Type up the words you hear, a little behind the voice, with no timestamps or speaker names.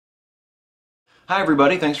Hi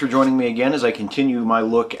everybody, thanks for joining me again as I continue my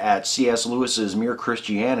look at C.S. Lewis's Mere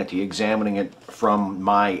Christianity, examining it from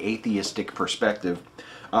my atheistic perspective.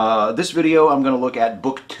 This video I'm going to look at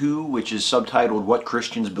Book 2, which is subtitled What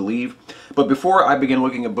Christians Believe. But before I begin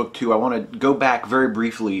looking at Book 2, I want to go back very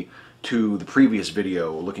briefly to the previous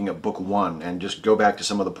video looking at Book 1 and just go back to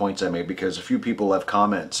some of the points I made, because a few people left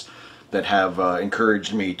comments that have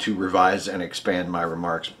encouraged me to revise and expand my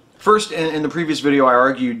remarks. First, in the previous video I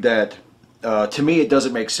argued that to me, it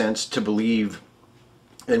doesn't make sense to believe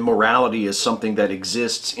in morality as something that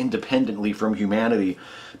exists independently from humanity,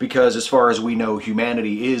 because as far as we know,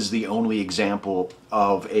 humanity is the only example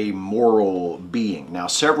of a moral being. Now,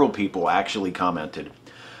 several people actually commented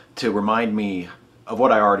to remind me of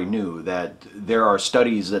what I already knew, that there are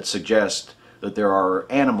studies that suggest that there are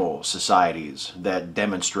animal societies that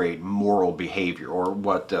demonstrate moral behavior, or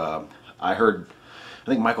what I heard, I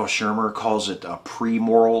think Michael Shermer calls it a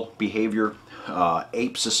pre-moral behavior.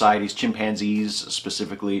 Ape societies, chimpanzees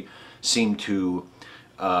specifically, seem to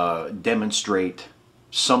demonstrate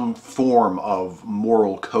some form of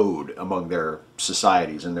moral code among their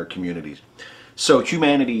societies and their communities. So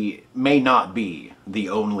humanity may not be the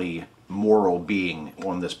only moral being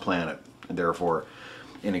on this planet, and therefore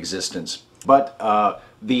in existence. But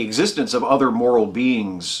the existence of other moral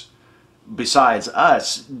beings besides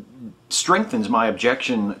us strengthens my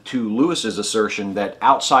objection to Lewis's assertion that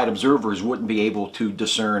outside observers wouldn't be able to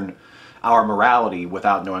discern our morality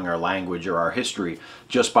without knowing our language or our history,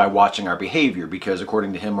 just by watching our behavior, because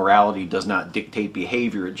according to him, morality does not dictate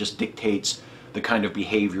behavior, it just dictates the kind of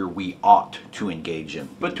behavior we ought to engage in.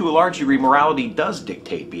 But to a large degree, morality does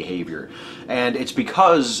dictate behavior, and it's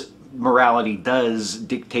because morality does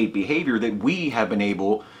dictate behavior that we have been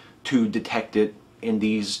able to detect it in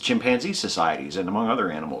these chimpanzee societies and among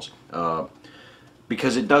other animals.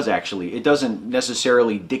 Because it doesn't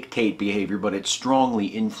necessarily dictate behavior, but it strongly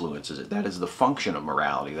influences it. That is the function of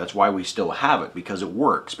morality. That's why we still have it, because it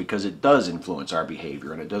works, because it does influence our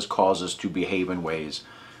behavior, and it does cause us to behave in ways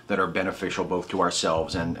that are beneficial both to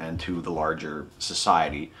ourselves and to the larger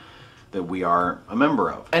society that we are a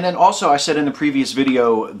member of. And then also, I said in the previous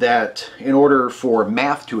video that in order for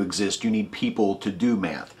math to exist, you need people to do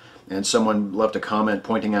math. And someone left a comment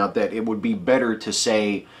pointing out that it would be better to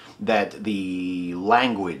say that the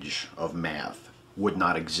language of math would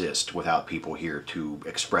not exist without people here to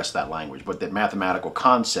express that language, but that mathematical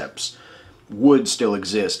concepts would still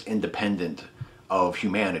exist independent of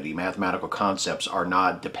humanity. Mathematical concepts are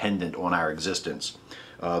not dependent on our existence.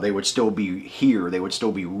 They would still be here, they would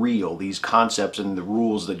still be real. These concepts and the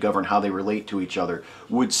rules that govern how they relate to each other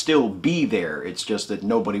would still be there. It's just that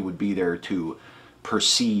nobody would be there to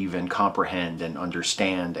perceive and comprehend and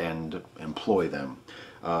understand and employ them.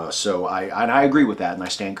 So I agree with that, and I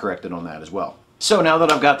stand corrected on that as well. So now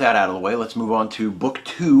that I've got that out of the way, let's move on to Book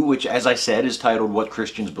 2, which, as I said, is titled What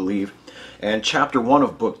Christians Believe. And Chapter 1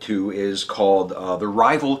 of Book 2 is called The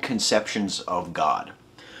Rival Conceptions of God.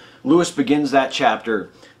 Lewis begins that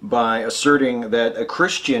chapter by asserting that a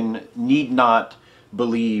Christian need not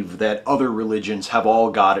believe that other religions have all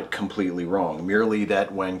got it completely wrong, merely that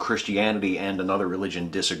when Christianity and another religion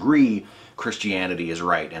disagree, Christianity is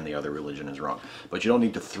right and the other religion is wrong. But you don't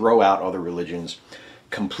need to throw out other religions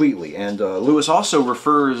completely. And Lewis also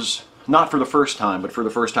refers, not for the first time, but for the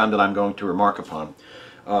first time that I'm going to remark upon,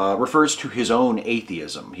 refers to his own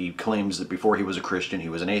atheism. He claims that before he was a Christian, he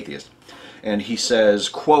was an atheist. And he says,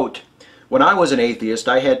 quote, "When I was an atheist,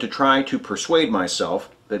 I had to try to persuade myself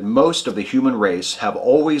that most of the human race have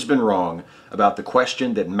always been wrong about the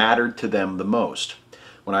question that mattered to them the most.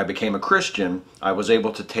 When I became a Christian, I was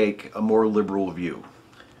able to take a more liberal view."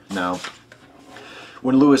 Now,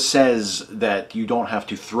 when Lewis says that you don't have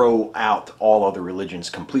to throw out all other religions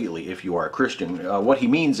completely if you are a Christian, what he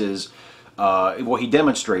means is, well, he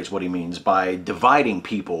demonstrates what he means by dividing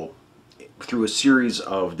people through a series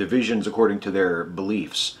of divisions according to their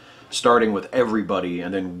beliefs, starting with everybody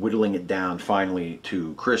and then whittling it down finally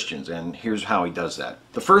to Christians. And here's how he does that.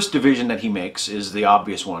 The first division that he makes is the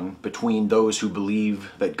obvious one, between those who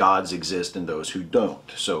believe that gods exist and those who don't.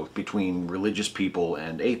 So between religious people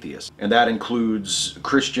and atheists. And that includes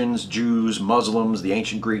Christians, Jews, Muslims, the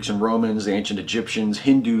ancient Greeks and Romans, the ancient Egyptians,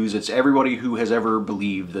 Hindus. It's everybody who has ever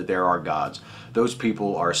believed that there are gods. Those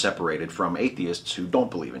people are separated from atheists who don't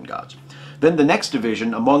believe in gods. Then the next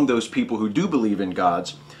division among those people who do believe in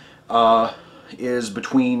gods is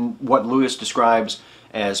between what Lewis describes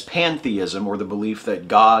as pantheism, or the belief that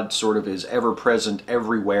God sort of is ever present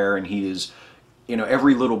everywhere, and he is,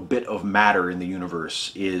 every little bit of matter in the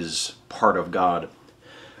universe is part of God,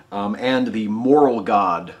 and the moral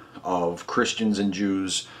God of Christians and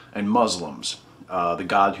Jews and Muslims. the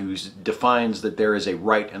God who defines that there is a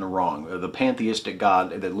right and a wrong. The pantheistic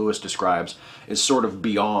God that Lewis describes is sort of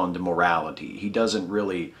beyond morality. He doesn't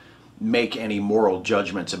really make any moral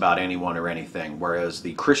judgments about anyone or anything, whereas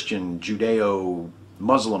the Christian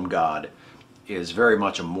Judeo-Muslim God is very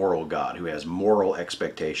much a moral God who has moral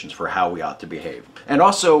expectations for how we ought to behave. And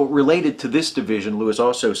also related to this division, Lewis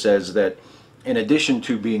also says that in addition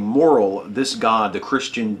to being moral, this God, the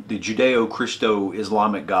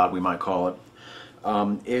Judeo-Christo-Islamic God, we might call it,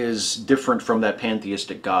 is different from that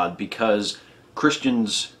pantheistic God because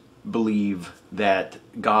Christians believe that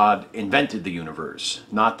God invented the universe,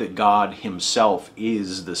 not that God himself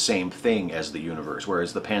is the same thing as the universe,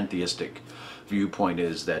 whereas the pantheistic viewpoint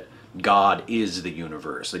is that God is the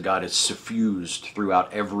universe, that God is suffused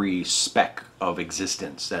throughout every speck of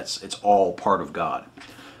existence. It's all part of God.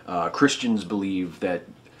 Christians believe that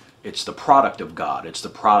it's the product of God. It's the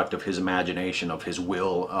product of his imagination, of his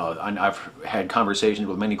will. And I've had conversations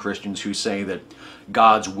with many Christians who say that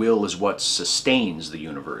God's will is what sustains the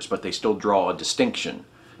universe, but they still draw a distinction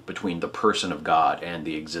between the person of God and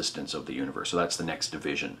the existence of the universe. So that's the next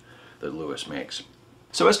division that Lewis makes.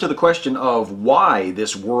 So as to the question of why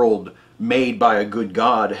this world made by a good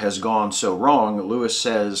God has gone so wrong, Lewis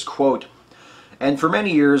says, quote, "And for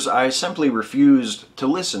many years I simply refused to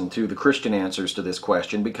listen to the Christian answers to this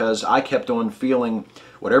question because I kept on feeling,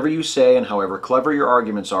 whatever you say and however clever your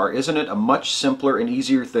arguments are, isn't it a much simpler and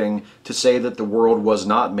easier thing to say that the world was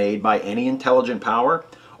not made by any intelligent power?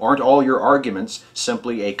 Aren't all your arguments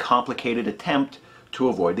simply a complicated attempt to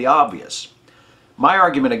avoid the obvious? My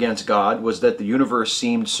argument against God was that the universe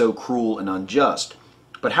seemed so cruel and unjust.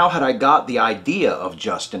 But how had I got the idea of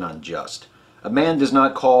just and unjust? A man does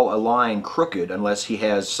not call a line crooked unless he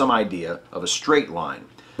has some idea of a straight line.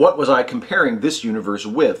 What was I comparing this universe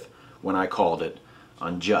with when I called it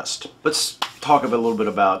unjust?" Let's talk a little bit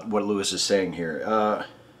about what Lewis is saying here.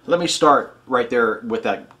 Let me start right there with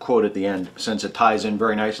that quote at the end, since it ties in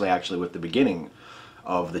very nicely actually with the beginning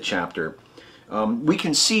of the chapter. We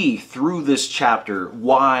can see through this chapter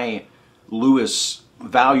why Lewis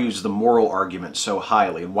values the moral argument so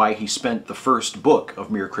highly and why he spent the first book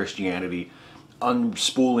of Mere Christianity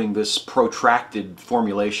unspooling this protracted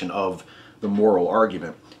formulation of the moral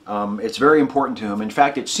argument. It's very important to him. In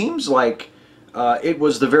fact, it seems like it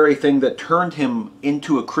was the very thing that turned him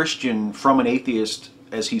into a Christian from an atheist,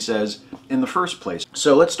 as he says, in the first place.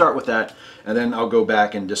 So let's start with that, and then I'll go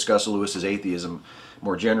back and discuss Lewis's atheism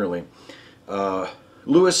more generally.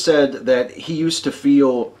 Lewis said that he used to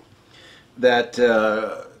feel that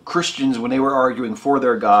Christians, when they were arguing for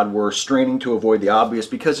their God, were straining to avoid the obvious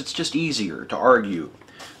because it's just easier to argue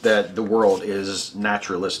that the world is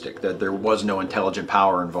naturalistic, that there was no intelligent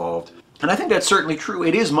power involved. And I think that's certainly true.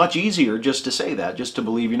 It is much easier just to say that, just to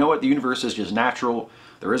believe, you know what, the universe is just natural,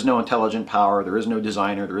 there is no intelligent power, there is no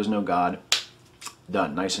designer, there is no God.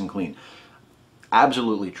 Done, nice and clean.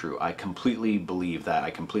 Absolutely true. I completely believe that. I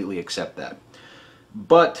completely accept that.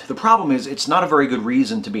 But the problem is, it's not a very good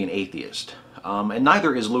reason to be an atheist. And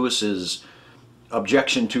neither is Lewis's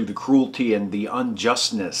objection to the cruelty and the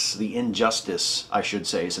unjustness, the injustice, I should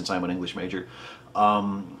say, since I'm an English major,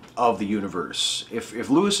 of the universe. If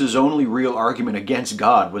Lewis's only real argument against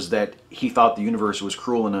God was that he thought the universe was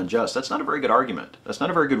cruel and unjust, that's not a very good argument. That's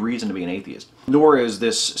not a very good reason to be an atheist. Nor is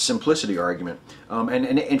this simplicity argument. And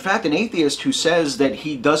in fact, an atheist who says that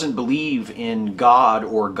he doesn't believe in God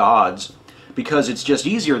or gods because it's just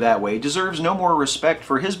easier that way deserves no more respect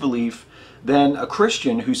for his belief than a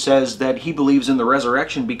Christian who says that he believes in the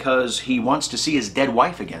resurrection because he wants to see his dead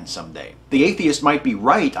wife again someday. The atheist might be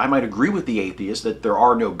right, I might agree with the atheist that there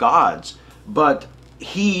are no gods, but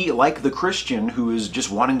he, like the Christian who is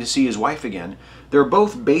just wanting to see his wife again, they're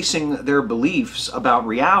both basing their beliefs about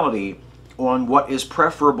reality on what is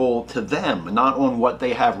preferable to them, not on what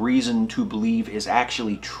they have reason to believe is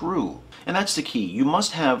actually true. And that's the key. You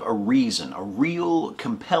must have a reason, a real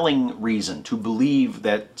compelling reason to believe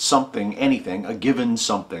that something, anything, a given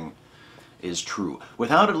something is true.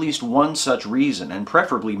 Without at least one such reason, and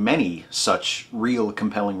preferably many such real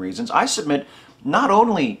compelling reasons, I submit not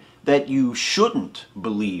only that you shouldn't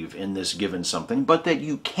believe in this given something, but that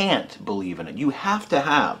you can't believe in it. You have to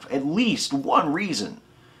have at least one reason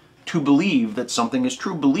to believe that something is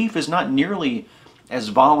true. Belief is not nearly as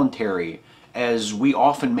voluntary as we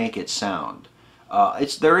often make it sound.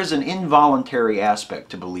 There is an involuntary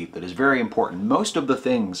aspect to belief that is very important. Most of the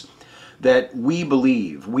things that we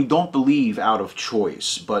believe, we don't believe out of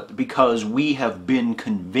choice, but because we have been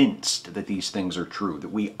convinced that these things are true,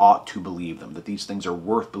 that we ought to believe them, that these things are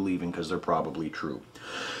worth believing because they're probably true.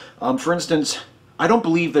 For instance, I don't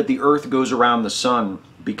believe that the Earth goes around the sun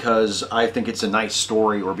because I think it's a nice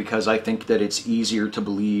story or because I think that it's easier to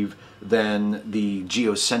believe than the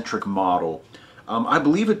geocentric model. I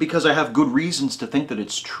believe it because I have good reasons to think that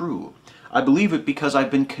it's true. I believe it because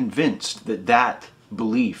I've been convinced that that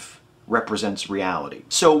belief represents reality.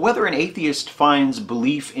 So whether an atheist finds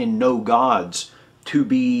belief in no gods to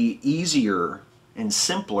be easier and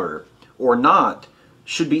simpler or not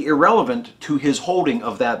should be irrelevant to his holding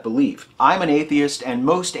of that belief. I'm an atheist, and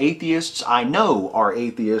most atheists I know are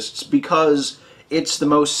atheists because it's the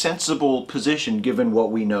most sensible position given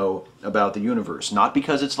what we know about the universe. Not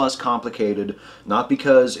because it's less complicated, not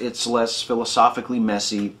because it's less philosophically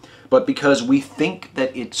messy, but because we think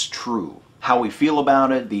that it's true. How we feel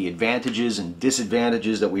about it, the advantages and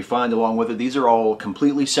disadvantages that we find along with it, these are all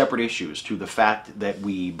completely separate issues to the fact that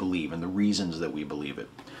we believe and the reasons that we believe it.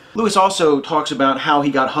 Lewis also talks about how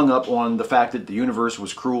he got hung up on the fact that the universe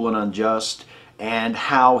was cruel and unjust, and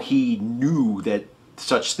how he knew that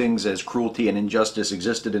such things as cruelty and injustice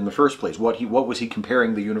existed in the first place. What was he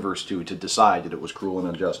comparing the universe to decide that it was cruel and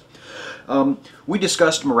unjust? We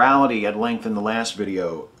discussed morality at length in the last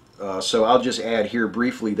video, so I'll just add here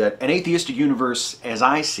briefly that an atheistic universe, as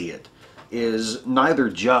I see it, is neither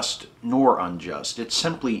just nor unjust. It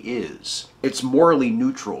simply is. It's morally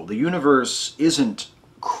neutral. The universe isn't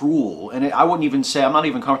cruel, and I wouldn't even say, I'm not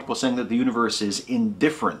even comfortable saying that the universe is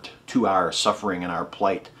indifferent to our suffering and our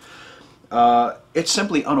plight. It's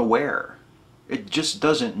simply unaware. It just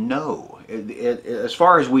doesn't know. As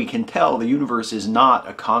far as we can tell, the universe is not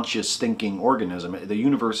a conscious thinking organism. The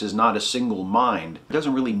universe is not a single mind. It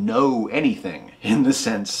doesn't really know anything in the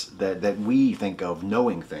sense that we think of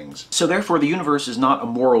knowing things. So therefore the universe is not a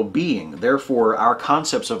moral being. Therefore our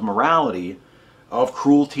concepts of morality, of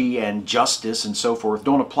cruelty and justice and so forth,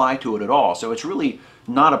 don't apply to it at all. So it's really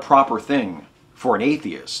not a proper thing for an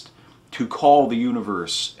atheist to call the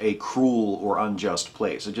universe a cruel or unjust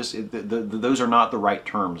place. Those are not the right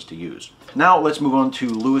terms to use. Now let's move on to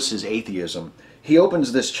Lewis's atheism. He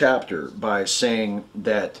opens this chapter by saying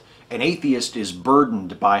that an atheist is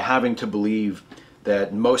burdened by having to believe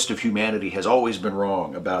that most of humanity has always been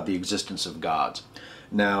wrong about the existence of gods.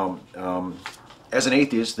 Now, as an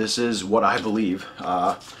atheist, this is what I believe,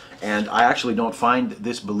 and I actually don't find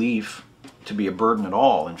this belief to be a burden at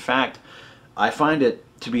all. In fact, I find it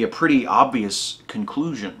to be a pretty obvious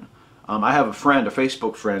conclusion. I have a friend, a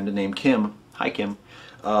Facebook friend named Kim, hi Kim,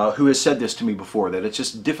 who has said this to me before, that it's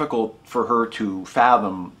just difficult for her to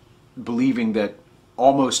fathom believing that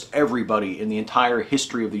almost everybody in the entire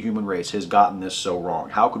history of the human race has gotten this so wrong.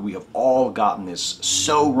 How could we have all gotten this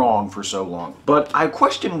so wrong for so long? But I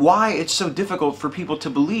question why it's so difficult for people to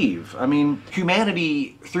believe. I mean,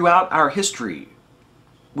 humanity throughout our history,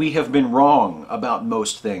 we have been wrong about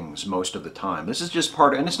most things most of the time. This is just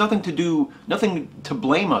part of, and it's nothing to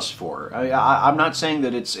blame us for. I'm not saying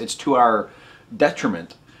that it's to our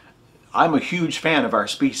detriment. I'm a huge fan of our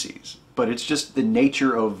species, but it's just the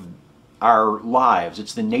nature of our lives.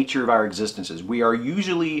 It's the nature of our existences. We are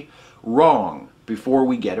usually wrong before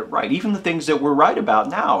we get it right. Even the things that we're right about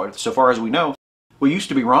now, so far as we know, we used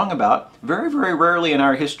to be wrong about very, very rarely in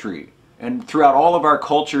our history. And throughout all of our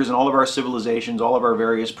cultures and all of our civilizations, all of our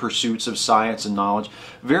various pursuits of science and knowledge,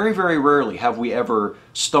 very, very rarely have we ever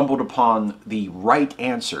stumbled upon the right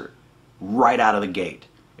answer right out of the gate.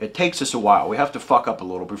 It takes us a while. We have to fuck up a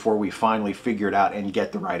little before we finally figure it out and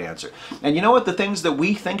get the right answer. And you know what? The things that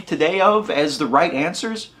we think today of as the right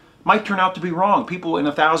answers might turn out to be wrong. People in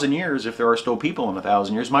 1,000 years, if there are still people in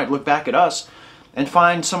 1,000 years, might look back at us and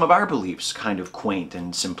find some of our beliefs kind of quaint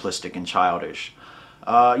and simplistic and childish.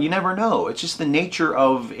 You never know. It's just the nature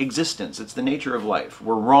of existence. It's the nature of life.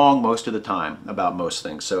 We're wrong most of the time about most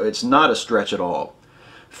things. So it's not a stretch at all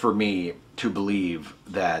for me to believe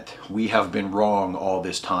that we have been wrong all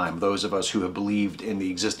this time. Those of us who have believed in the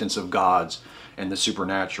existence of gods and the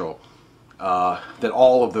supernatural, that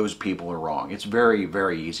all of those people are wrong. It's very,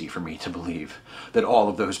 very easy for me to believe that all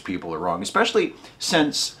of those people are wrong, especially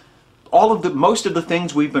since most of the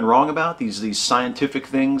things we've been wrong about, these scientific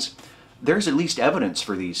things, there's at least evidence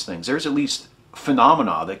for these things. There's at least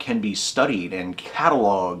phenomena that can be studied and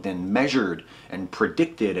cataloged and measured and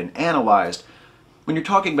predicted and analyzed. When you're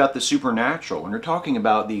talking about the supernatural, when you're talking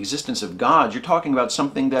about the existence of God, you're talking about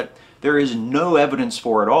something that there is no evidence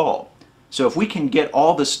for at all. So if we can get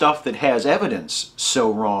all the stuff that has evidence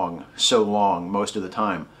so wrong, so long, most of the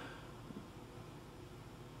time,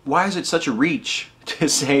 why is it such a reach to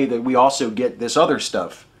say that we also get this other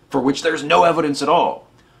stuff for which there's no evidence at all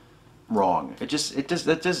wrong?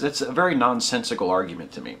 That's a very nonsensical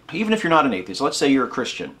argument to me. Even if you're not an atheist, let's say you're a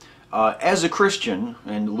Christian. As a Christian,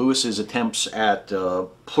 and Lewis's attempts at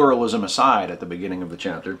pluralism aside at the beginning of the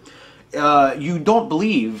chapter, you don't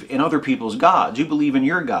believe in other people's gods. You believe in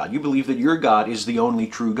your God. You believe that your God is the only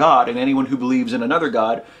true God, and anyone who believes in another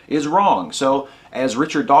God is wrong. So, as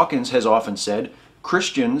Richard Dawkins has often said,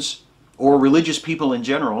 Christians, or religious people in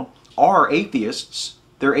general, are atheists.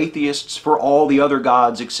 They're atheists for all the other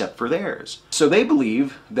gods except for theirs. So they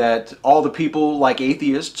believe that all the people like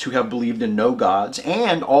atheists who have believed in no gods,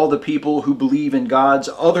 and all the people who believe in gods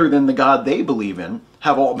other than the God they believe in,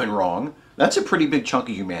 have all been wrong. That's a pretty big chunk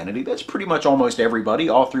of humanity. That's pretty much almost everybody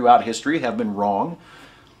all throughout history have been wrong.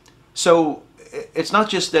 So it's not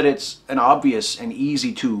just that it's an obvious and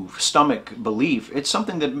easy to stomach belief. It's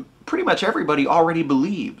something that pretty much everybody already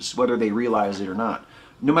believes, whether they realize it or not.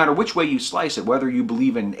 No matter which way you slice it, whether you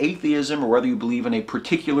believe in atheism or whether you believe in a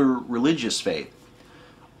particular religious faith,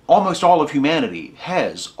 almost all of humanity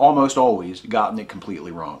has almost always gotten it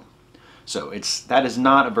completely wrong. So that is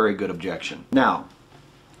not a very good objection. Now,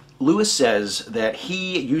 Lewis says that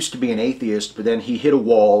he used to be an atheist, but then he hit a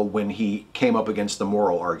wall when he came up against the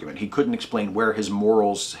moral argument. He couldn't explain where his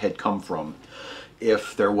morals had come from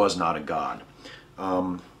if there was not a God.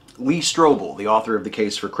 Lee Strobel, the author of The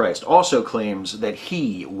Case for Christ, also claims that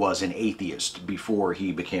he was an atheist before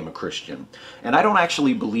he became a Christian. And I don't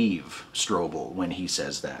actually believe Strobel when he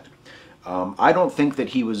says that. I don't think that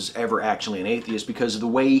he was ever actually an atheist because the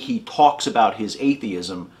way he talks about his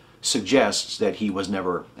atheism suggests that he was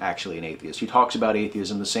never actually an atheist. He talks about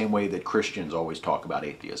atheism the same way that Christians always talk about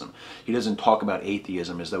atheism. He doesn't talk about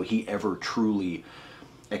atheism as though he ever truly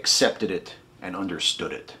accepted it and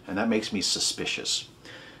understood it. And that makes me suspicious.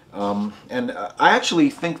 And I actually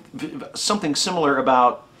think something similar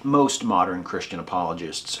about most modern Christian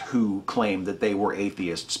apologists who claim that they were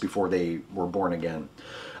atheists before they were born again.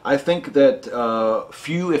 I think that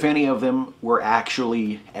few, if any of them, were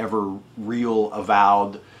actually ever real,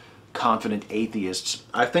 avowed, confident atheists.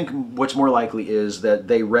 I think what's more likely is that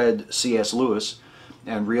they read C.S. Lewis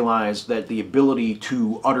and realized that the ability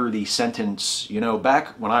to utter the sentence, you know,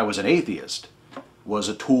 back when I was an atheist, was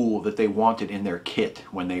a tool that they wanted in their kit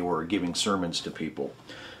when they were giving sermons to people.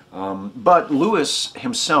 But Lewis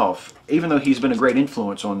himself, even though he's been a great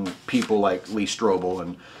influence on people like Lee Strobel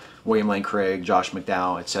and William Lane Craig, Josh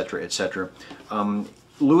McDowell, etc., etc.,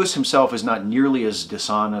 Lewis himself is not nearly as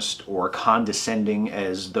dishonest or condescending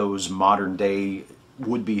as those modern-day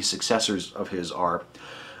would-be successors of his are.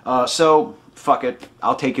 So, fuck it,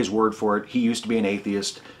 I'll take his word for it. He used to be an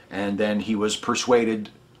atheist, and then he was persuaded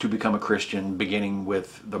to become a Christian, beginning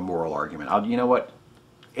with the moral argument. You know what?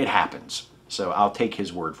 It happens. So I'll take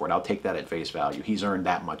his word for it. I'll take that at face value. He's earned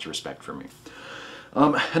that much respect from me.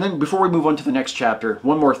 And then before we move on to the next chapter,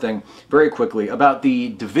 one more thing, very quickly, about the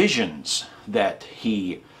divisions that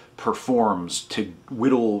he performs to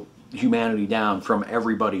whittle humanity down from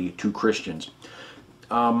everybody to Christians.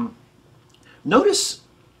 Notice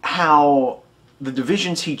how the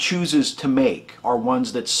divisions he chooses to make are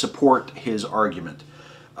ones that support his argument.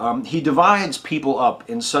 He divides people up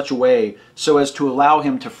in such a way so as to allow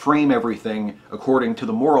him to frame everything according to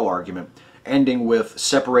the moral argument, ending with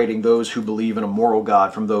separating those who believe in a moral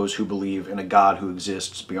God from those who believe in a God who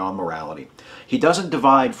exists beyond morality. He doesn't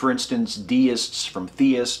divide, for instance, deists from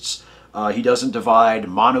theists. He doesn't divide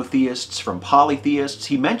monotheists from polytheists.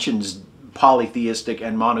 He mentions polytheistic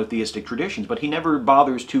and monotheistic traditions, but he never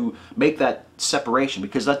bothers to make that separation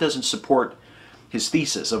because that doesn't support his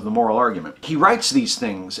thesis of the moral argument. He writes these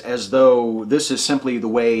things as though this is simply the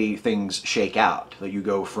way things shake out, that you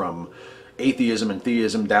go from atheism and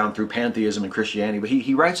theism down through pantheism and Christianity, but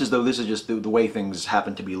he writes as though this is just the way things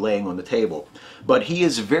happen to be laying on the table. But he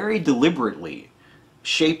is very deliberately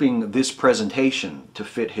shaping this presentation to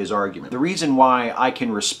fit his argument. The reason why I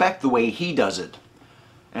can respect the way he does it,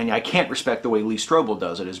 and I can't respect the way Lee Strobel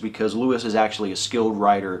does it, is because Lewis is actually a skilled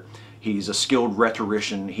writer. He's a skilled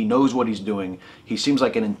rhetorician. He knows what he's doing. He seems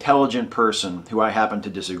like an intelligent person who I happen to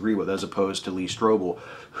disagree with, as opposed to Lee Strobel,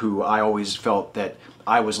 who I always felt that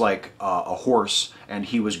I was like a horse and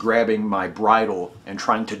he was grabbing my bridle and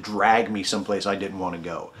trying to drag me someplace I didn't want to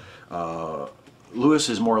go. Lewis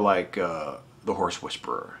is more like the horse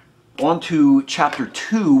whisperer. On to chapter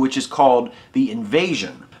 2, which is called The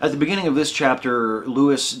Invasion. At the beginning of this chapter,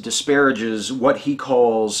 Lewis disparages what he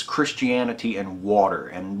calls Christianity and water,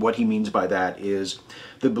 and what he means by that is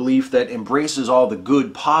the belief that embraces all the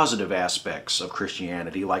good, positive aspects of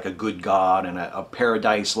Christianity, like a good God and a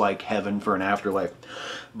paradise-like heaven for an afterlife,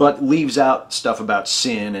 but leaves out stuff about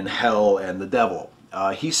sin and hell and the devil.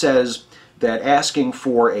 He says that asking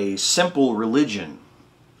for a simple religion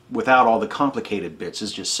without all the complicated bits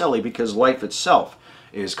is just silly because life itself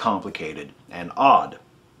is complicated and odd.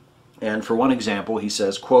 And for one example, he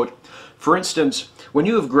says, quote, "For instance, when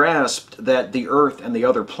you have grasped that the Earth and the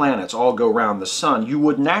other planets all go round the sun, you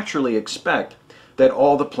would naturally expect that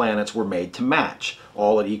all the planets were made to match,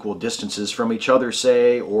 all at equal distances from each other,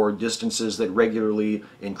 say, or distances that regularly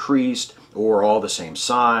increased, or all the same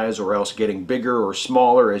size, or else getting bigger or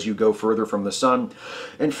smaller as you go further from the sun.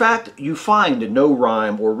 In fact, you find no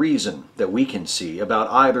rhyme or reason that we can see about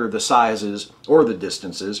either the sizes or the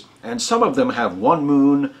distances, and some of them have one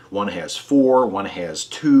moon, one has 4, one has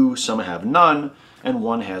 2, some have none, and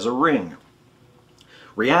one has a ring."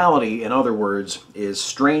 Reality, in other words, is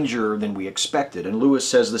stranger than we expected. And Lewis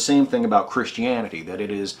says the same thing about Christianity, that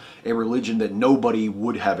it is a religion that nobody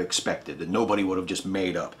would have expected, that nobody would have just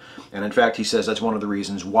made up. And in fact, he says that's one of the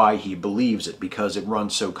reasons why he believes it, because it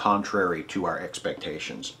runs so contrary to our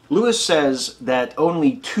expectations. Lewis says that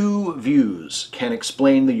only 2 views can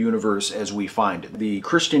explain the universe as we find it: the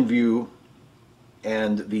Christian view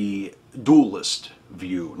and the dualist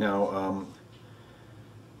view. Now,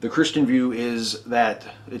 the Christian view is that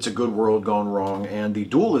it's a good world gone wrong, and the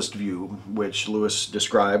dualist view, which Lewis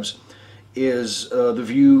describes, is the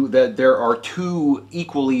view that there are 2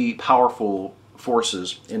 equally powerful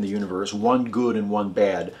forces in the universe, one good and one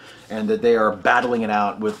bad, and that they are battling it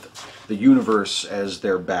out with the universe as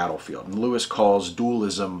their battlefield. And Lewis calls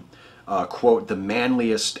dualism, quote, "the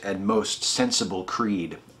manliest and most sensible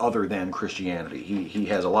creed other than Christianity." He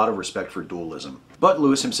has a lot of respect for dualism. But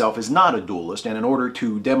Lewis himself is not a dualist, and in order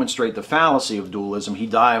to demonstrate the fallacy of dualism, he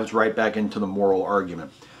dives right back into the moral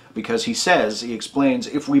argument. Because he explains,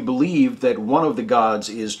 if we believe that one of the gods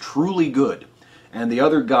is truly good and the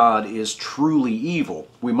other god is truly evil,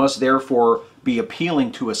 we must therefore be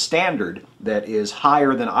appealing to a standard that is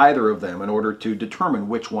higher than either of them in order to determine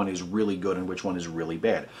which one is really good and which one is really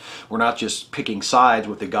bad. We're not just picking sides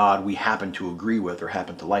with the god we happen to agree with or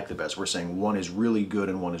happen to like the best. We're saying one is really good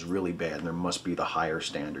and one is really bad, and there must be the higher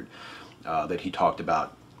standard that he talked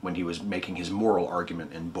about when he was making his moral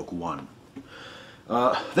argument in Book 1.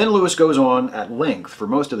 Then Lewis goes on at length for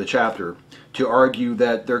most of the chapter to argue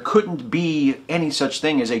that there couldn't be any such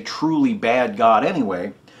thing as a truly bad God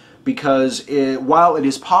anyway, because while it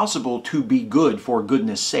is possible to be good for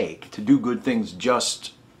goodness sake, to do good things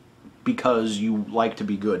just because you like to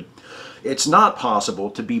be good, it's not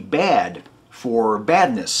possible to be bad for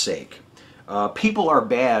badness sake. People are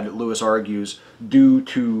bad, Lewis argues, due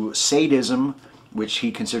to sadism, which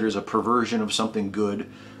he considers a perversion of something good,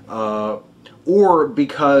 or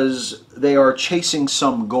because they are chasing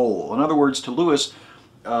some goal. In other words, to Lewis,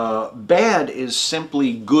 bad is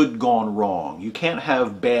simply good gone wrong. You can't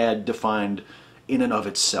have bad defined in and of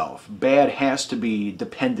itself. Bad has to be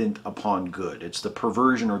dependent upon good. It's the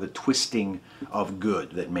perversion or the twisting of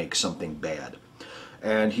good that makes something bad.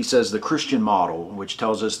 And he says the Christian model, which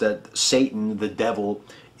tells us that Satan, the devil,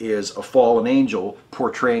 is a fallen angel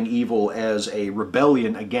portraying evil as a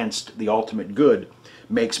rebellion against the ultimate good,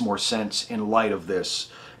 makes more sense in light of this.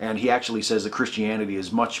 And he actually says that Christianity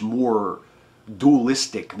is much more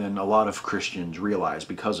dualistic than a lot of Christians realize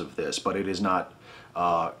because of this, but it is not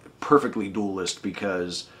perfectly dualist,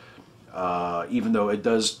 because even though it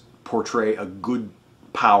does portray a good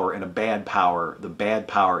power and a bad power, the bad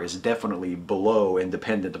power is definitely below and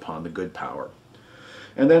dependent upon the good power.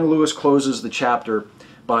 And then Lewis closes the chapter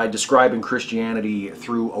by describing Christianity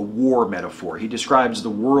through a war metaphor. He describes the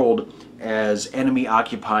world as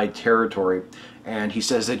enemy-occupied territory, and he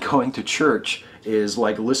says that going to church is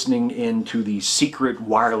like listening into the secret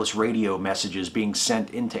wireless radio messages being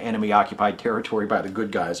sent into enemy-occupied territory by the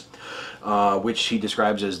good guys, which he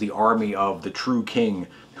describes as the army of the true king,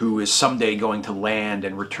 who is someday going to land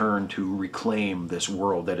and return to reclaim this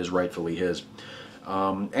world that is rightfully his.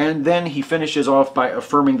 And then he finishes off by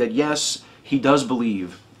affirming that yes, he does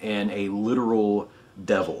believe in a literal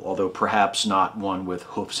devil, although perhaps not one with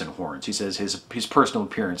hoofs and horns. He says his personal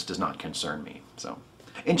appearance does not concern me. So,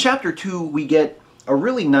 in chapter 2, we get a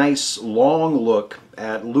really nice long look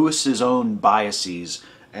at Lewis's own biases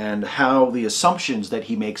and how the assumptions that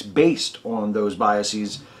he makes based on those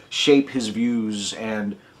biases shape his views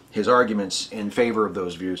and his arguments in favor of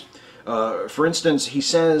those views. For instance, he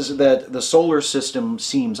says that the solar system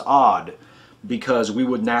seems odd because we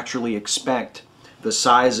would naturally expect the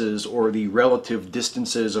sizes or the relative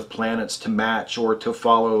distances of planets to match or to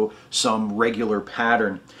follow some regular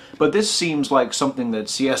pattern. But this seems like something that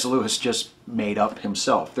C.S. Lewis just made up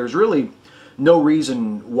himself. There's really no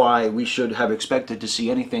reason why we should have expected to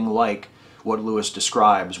see anything like what Lewis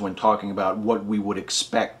describes when talking about what we would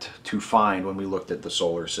expect to find when we looked at the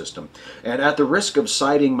solar system. And at the risk of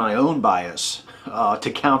citing my own bias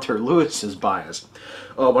to counter Lewis's bias,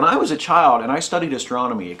 when I was a child, and I studied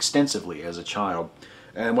astronomy extensively as a child,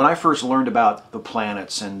 And when I first learned about the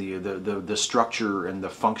planets and the structure and the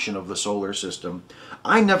function of the solar system,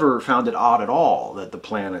 I never found it odd at all that the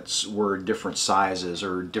planets were different sizes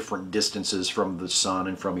or different distances from the sun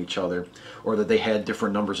and from each other, or that they had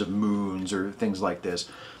different numbers of moons or things like this.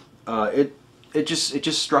 It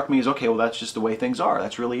just struck me as, okay, well, that's just the way things are.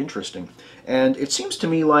 That's really interesting. And it seems to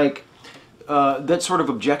me like that sort of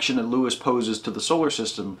objection that Lewis poses to the solar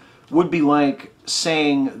system would be like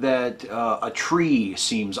saying that a tree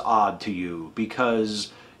seems odd to you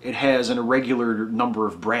because it has an irregular number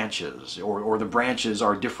of branches, or the branches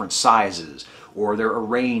are different sizes, or they're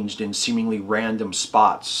arranged in seemingly random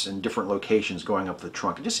spots in different locations going up the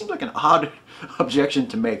trunk. It just seems like an odd objection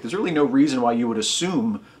to make. There's really no reason why you would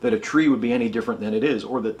assume that a tree would be any different than it is,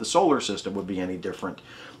 or that the solar system would be any different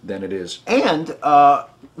than it is. And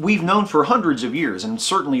we've known for hundreds of years, and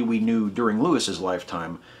certainly we knew during Lewis's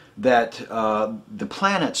lifetime, that the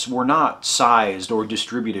planets were not sized or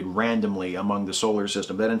distributed randomly among the solar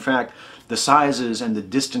system, that in fact the sizes and the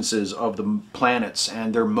distances of the planets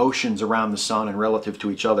and their motions around the sun and relative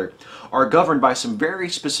to each other are governed by some very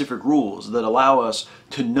specific rules that allow us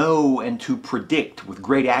to know and to predict with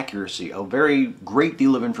great accuracy a very great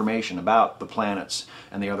deal of information about the planets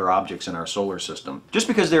and the other objects in our solar system. Just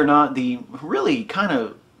because they're not the really kind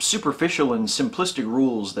of superficial and simplistic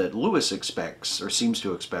rules that Lewis expects, or seems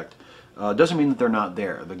to expect, doesn't mean that they're not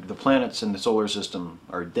there. The planets in the solar system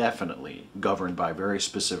are definitely governed by very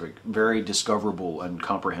specific, very discoverable and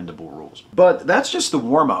comprehensible rules. But that's just the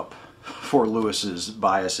warm-up for Lewis's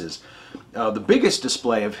biases. The biggest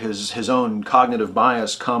display of his own cognitive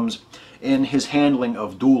bias comes in his handling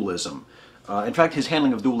of dualism. In fact, his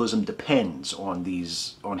handling of dualism depends on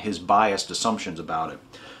his biased assumptions about it.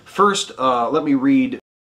 First, let me read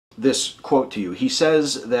this quote to you. He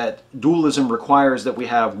says that dualism requires that we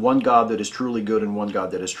have one God that is truly good and one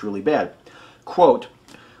God that is truly bad. Quote,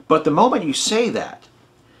 "But the moment you say that,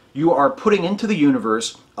 you are putting into the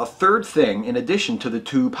universe a third thing in addition to the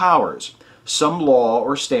two powers, some law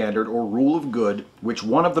or standard or rule of good which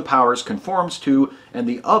one of the powers conforms to and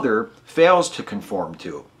the other fails to conform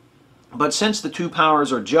to. But since the two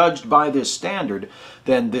powers are judged by this standard,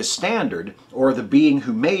 then this standard, or the being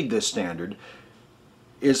who made this standard,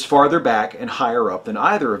 is farther back and higher up than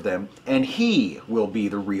either of them, and he will be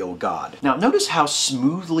the real God." Now notice how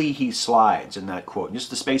smoothly he slides in that quote, in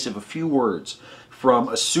just the space of a few words, from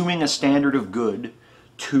assuming a standard of good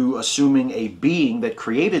to assuming a being that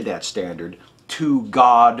created that standard to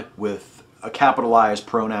God with a capitalized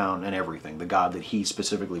pronoun and everything, the God that he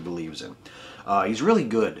specifically believes in. He's really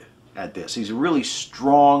good at this. He's really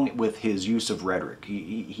strong with his use of rhetoric.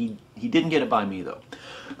 He didn't get it by me, though.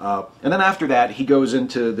 And then after that, he goes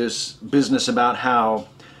into this business about how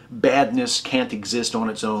badness can't exist on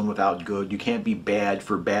its own without good. You can't be bad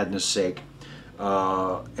for badness' sake.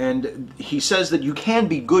 And he says that you can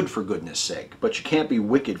be good for goodness' sake, but you can't be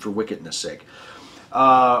wicked for wickedness' sake.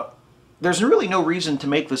 There's really no reason to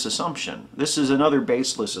make this assumption. This is another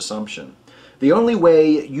baseless assumption. The only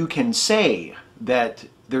way you can say that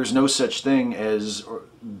there's no such thing as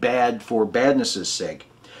bad for badness' sake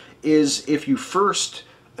is if you first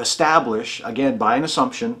establish, again by an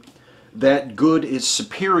assumption, that good is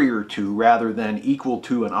superior to rather than equal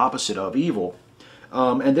to and opposite of evil.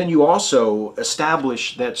 And then you also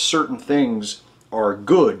establish that certain things are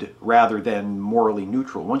good rather than morally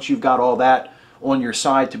neutral. Once you've got all that on your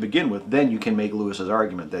side to begin with, then you can make Lewis's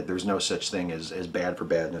argument that there's no such thing as bad for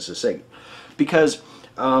badness' sake. Because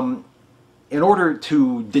in order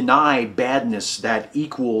to deny badness that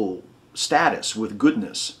equal status with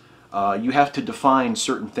goodness, you have to define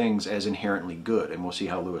certain things as inherently good, and we'll see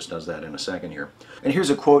how Lewis does that in a second here. And here's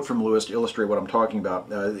a quote from Lewis to illustrate what I'm talking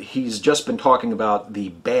about. He's just been talking about the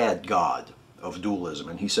bad God of dualism,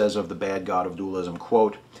 and he says of the bad God of dualism,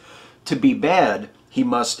 quote, "To be bad, he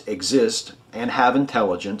must exist and have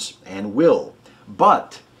intelligence and will.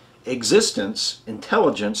 But existence,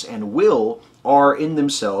 intelligence, and will are in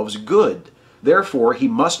themselves good. Therefore, he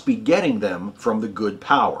must be getting them from the good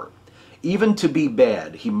power. Even to be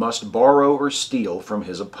bad, he must borrow or steal from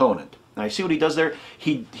his opponent." Now, you see what he does there?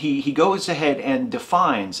 He goes ahead and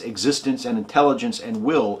defines existence and intelligence and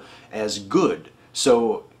will as good.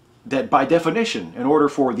 So that by definition, in order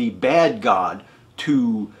for the bad God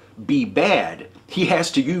to be bad, he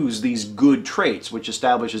has to use these good traits, which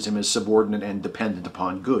establishes him as subordinate and dependent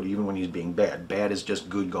upon good, even when he's being bad. Bad is just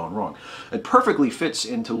good gone wrong. It perfectly fits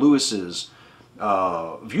into Lewis's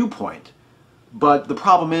viewpoint But the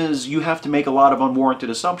problem is you have to make a lot of unwarranted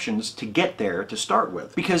assumptions to get there to start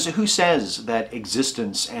with. Because who says that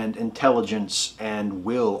existence and intelligence and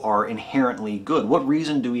will are inherently good? What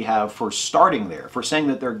reason do we have for starting there, for saying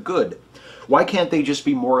that they're good? Why can't they just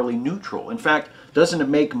be morally neutral? In fact, doesn't it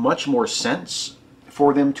make much more sense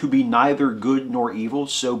for them to be neither good nor evil?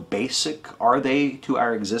 So basic are they to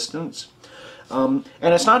our existence? And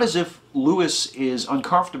it's not as if Lewis is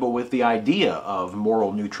uncomfortable with the idea of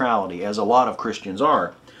moral neutrality, as a lot of Christians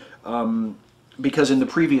are. Because in the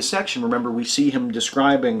previous section, remember, we see him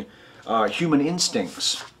describing human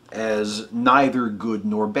instincts as neither good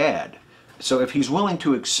nor bad. So if he's willing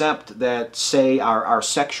to accept that, say, our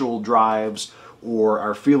sexual drives or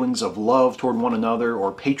our feelings of love toward one another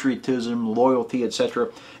or patriotism, loyalty, etc.,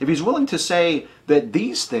 if he's willing to say that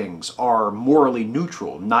these things are morally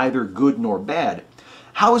neutral, neither good nor bad,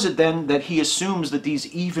 how is it then that he assumes that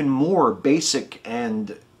these even more basic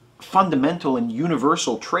and fundamental and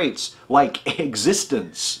universal traits like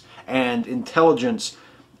existence and intelligence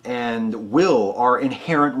and will are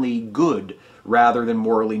inherently good rather than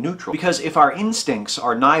morally neutral? Because if our instincts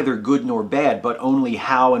are neither good nor bad, but only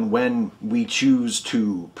how and when we choose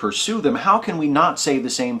to pursue them, how can we not say the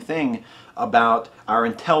same thing about our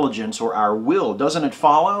intelligence or our will? Doesn't it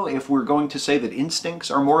follow, if we're going to say that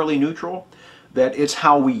instincts are morally neutral, that it's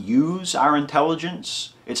how we use our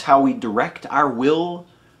intelligence, it's how we direct our will,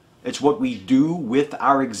 it's what we do with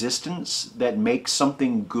our existence that makes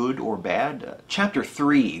something good or bad? Chapter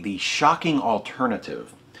 3, the shocking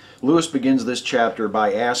alternative. Lewis begins this chapter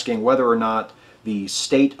by asking whether or not the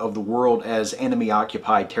state of the world as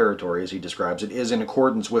enemy-occupied territory, as he describes it, is in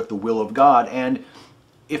accordance with the will of God. And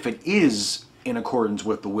if it is in accordance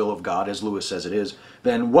with the will of God, as Lewis says it is,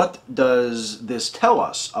 then what does this tell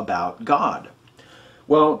us about God?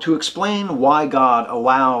 Well, to explain why God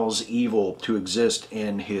allows evil to exist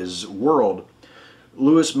in his world,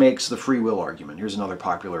 Lewis makes the free will argument. Here's another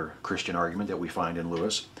popular Christian argument that we find in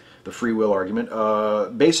Lewis. The free will argument.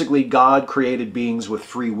 Basically, God created beings with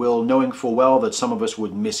free will, knowing full well that some of us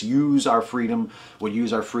would misuse our freedom, would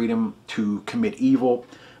use our freedom to commit evil,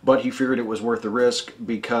 but he figured it was worth the risk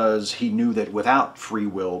because he knew that without free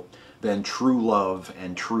will, then true love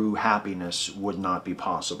and true happiness would not be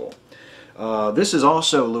possible. This is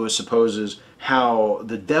also, Lewis supposes, how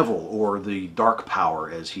the devil, or the dark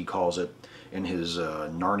power as he calls it in his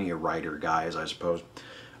Narnia writer guise, I suppose,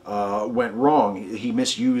 went wrong. He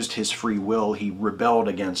misused his free will. He rebelled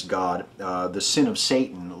against God. The sin of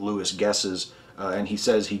Satan, Lewis guesses, and he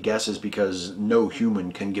says he guesses because no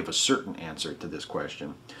human can give a certain answer to this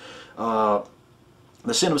question. The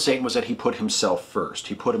sin of Satan was that he put himself first.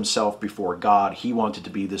 He put himself before God. He wanted to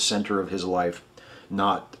be the center of his life,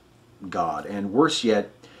 not God. And worse yet,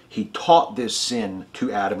 he taught this sin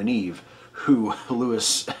to Adam and Eve, who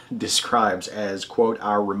Lewis describes as, quote,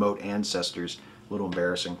 our remote ancestors. A little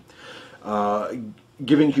embarrassing.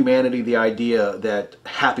 Giving humanity the idea that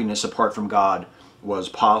happiness apart from God was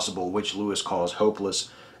possible, which Lewis calls hopeless.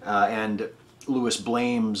 And Lewis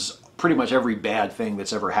blames pretty much every bad thing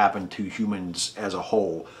that's ever happened to humans as a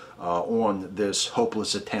whole on this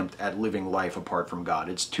hopeless attempt at living life apart from God.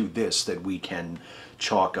 It's to this that we can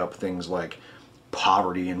chalk up things like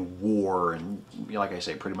poverty and war and, like I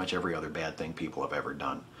say, pretty much every other bad thing people have ever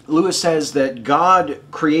done. Lewis says that God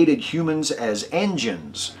created humans as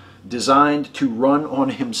engines designed to run on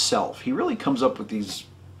himself. He really comes up with these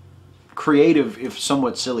creative, if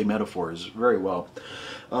somewhat silly, metaphors very well.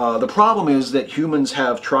 The problem is that humans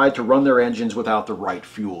have tried to run their engines without the right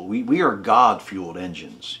fuel. We are God-fueled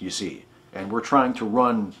engines, you see, and we're trying to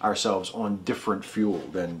run ourselves on different fuel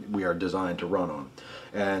than we are designed to run on.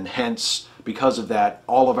 And hence, because of that,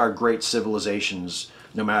 all of our great civilizations,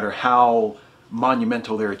 no matter how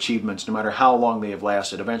monumental their achievements, no matter how long they have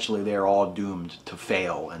lasted, eventually they are all doomed to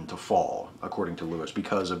fail and to fall, according to Lewis,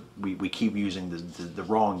 because of we keep using the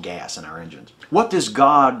wrong gas in our engines. What does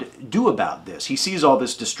God do about this? He sees all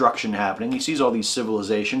this destruction happening, he sees all these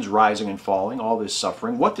civilizations rising and falling, all this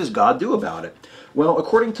suffering. What does God do about it? Well,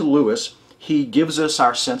 according to Lewis, he gives us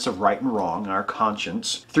our sense of right and wrong, our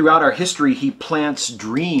conscience. Throughout our history, he plants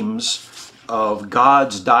dreams of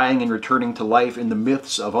gods dying and returning to life in the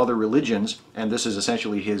myths of other religions, and this is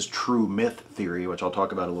essentially his true myth theory, which I'll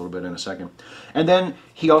talk about a little bit in a second. And then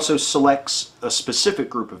he also selects a specific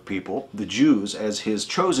group of people, the Jews, as his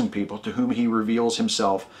chosen people to whom he reveals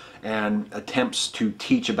himself and attempts to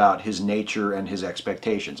teach about his nature and his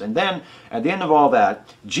expectations. And then, at the end of all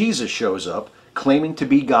that, Jesus shows up, claiming to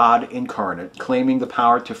be God incarnate, claiming the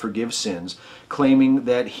power to forgive sins, claiming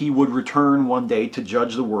that he would return one day to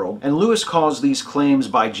judge the world. And Lewis calls these claims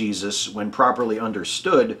by Jesus, when properly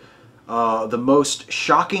understood, the most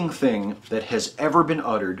shocking thing that has ever been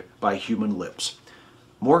uttered by human lips.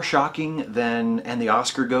 More shocking than, and the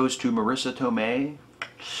Oscar goes to Marissa Tomei?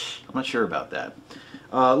 I'm not sure about that.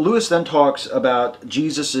 Lewis then talks about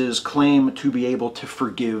Jesus' claim to be able to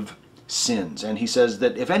forgive sins. And he says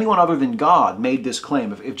that if anyone other than God made this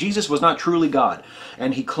claim, if Jesus was not truly God,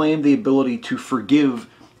 and he claimed the ability to forgive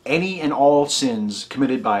any and all sins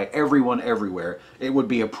committed by everyone everywhere, it would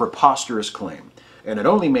be a preposterous claim. And it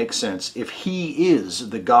only makes sense if he is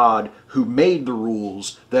the God who made the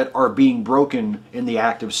rules that are being broken in the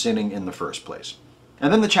act of sinning in the first place.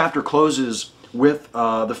 And then the chapter closes with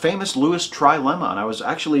the famous Lewis trilemma, and I was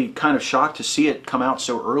actually kind of shocked to see it come out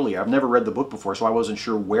so early. I've never read the book before, so I wasn't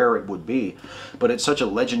sure where it would be, but it's such a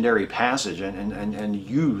legendary passage and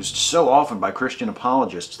used so often by Christian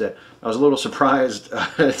apologists that I was a little surprised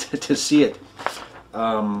to see it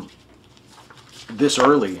this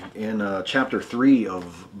early in chapter 3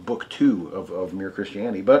 of book 2 of Mere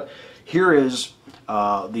Christianity. But here is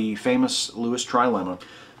the famous Lewis trilemma,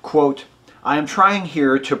 quote, "I am trying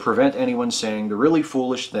here to prevent anyone saying the really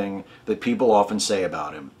foolish thing that people often say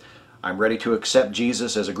about him. I'm ready to accept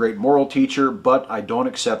Jesus as a great moral teacher, but I don't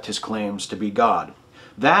accept his claims to be God.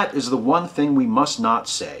 That is the one thing we must not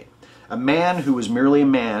say. A man who was merely a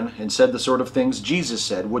man and said the sort of things Jesus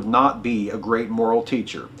said would not be a great moral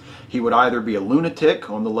teacher. He would either be a lunatic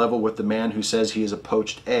on the level with the man who says he is a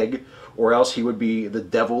poached egg, or else he would be the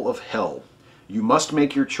devil of hell. You must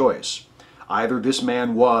make your choice. Either this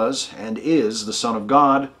man was and is the Son of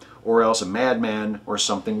God, or else a madman or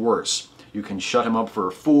something worse. You can shut him up for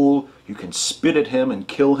a fool, you can spit at him and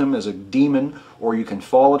kill him as a demon, or you can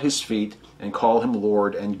fall at his feet and call him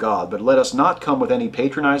Lord and God. But let us not come with any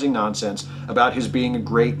patronizing nonsense about his being a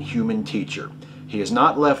great human teacher. He has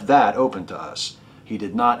not left that open to us. He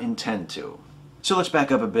did not intend to." So let's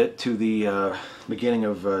back up a bit to the beginning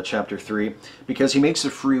of chapter 3, because he makes a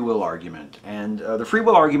free will argument. And the free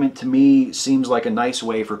will argument to me seems like a nice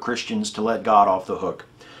way for Christians to let God off the hook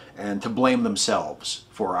and to blame themselves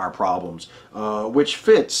for our problems, which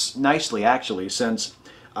fits nicely actually, since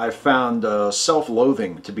I've found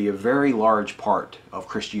self-loathing to be a very large part of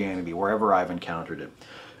Christianity wherever I've encountered it.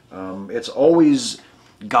 It's always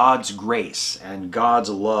God's grace and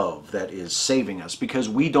God's love that is saving us, because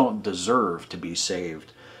we don't deserve to be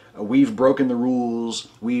saved. We've broken the rules,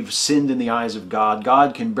 we've sinned in the eyes of God.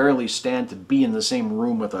 God can barely stand to be in the same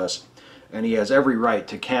room with us, and he has every right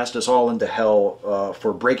to cast us all into hell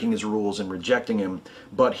for breaking his rules and rejecting him,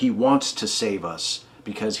 but he wants to save us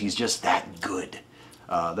because he's just that good.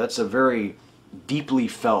 That's a very deeply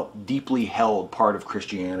felt, deeply held part of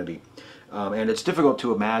Christianity, and it's difficult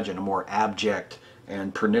to imagine a more abject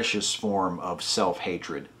and pernicious form of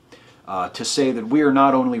self-hatred. To say that we are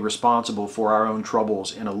not only responsible for our own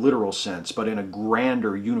troubles in a literal sense, but in a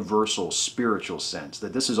grander, universal, spiritual sense.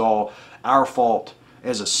 That this is all our fault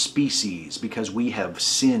as a species because we have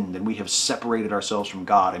sinned and we have separated ourselves from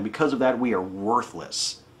God, and because of that we are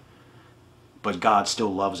worthless. But God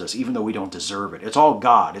still loves us, even though we don't deserve it. It's all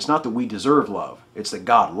God. It's not that we deserve love. It's that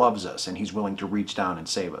God loves us, and he's willing to reach down and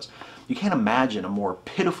save us. You can't imagine a more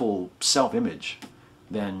pitiful self-image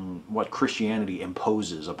than what Christianity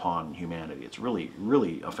imposes upon humanity. It's really,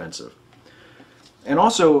 really offensive. And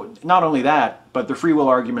also, not only that, but the free will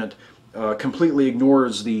argument completely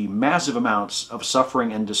ignores the massive amounts of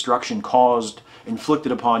suffering and destruction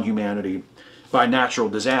inflicted upon humanity by natural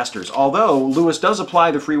disasters. Although Lewis does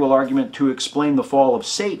apply the free will argument to explain the fall of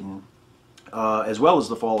Satan, as well as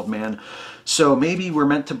the fall of man. So maybe we're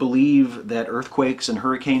meant to believe that earthquakes and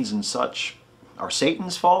hurricanes and such are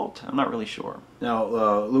Satan's fault? I'm not really sure. Now,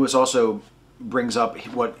 Lewis also brings up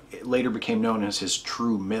what later became known as his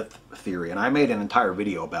true myth theory, and I made an entire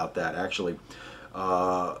video about that, actually.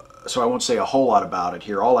 So I won't say a whole lot about it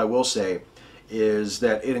here. All I will say is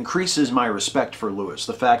that it increases my respect for Lewis,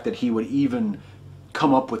 the fact that he would even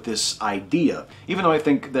come up with this idea, even though I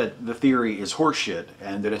think that the theory is horseshit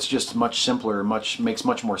and that it's just much simpler, makes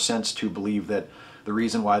much more sense to believe that the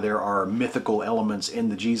reason why there are mythical elements in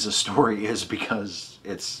the Jesus story is because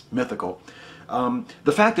it's mythical.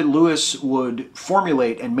 The fact that Lewis would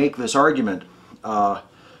formulate and make this argument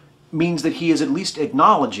means that he is at least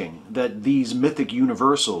acknowledging that these mythic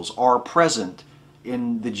universals are present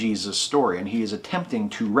in the Jesus story, and he is attempting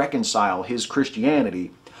to reconcile his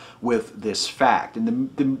Christianity with this fact.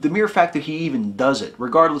 And the mere fact that he even does it,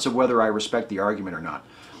 regardless of whether I respect the argument or not,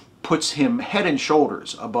 puts him head and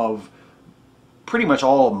shoulders above pretty much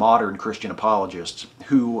all modern Christian apologists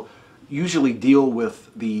who usually deal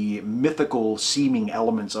with the mythical seeming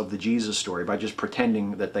elements of the Jesus story by just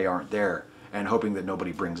pretending that they aren't there and hoping that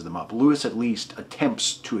nobody brings them up. Lewis at least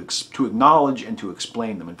attempts to acknowledge and to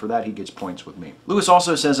explain them, and for that he gets points with me. Lewis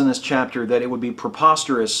also says in this chapter that it would be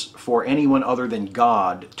preposterous for anyone other than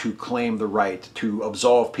God to claim the right to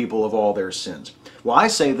absolve people of all their sins. Well, I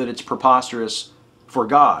say that it's preposterous for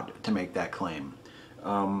God to make that claim.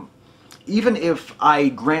 Even if I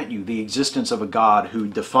grant you the existence of a God who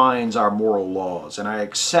defines our moral laws, and I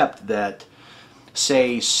accept that,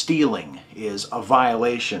 say, stealing is a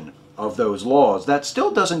violation of those laws, that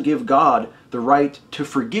still doesn't give God the right to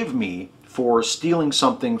forgive me for stealing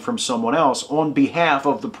something from someone else on behalf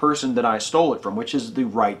of the person that I stole it from, which is the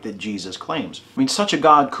right that Jesus claims. I mean, such a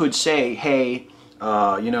God could say, hey,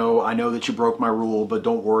 you know, I know that you broke my rule, but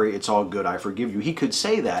don't worry, it's all good, I forgive you. He could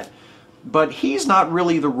say that, but he's not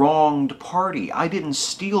really the wronged party. I didn't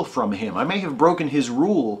steal from him. I may have broken his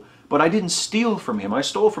rule, but I didn't steal from him. I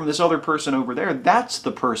stole from this other person over there. That's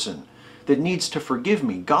the person that needs to forgive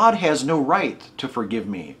me. God has no right to forgive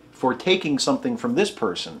me for taking something from this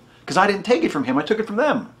person, because I didn't take it from him, I took it from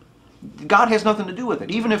them. God has nothing to do with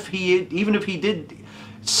it. Even if he did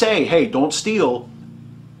say, hey, don't steal,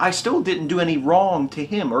 I still didn't do any wrong to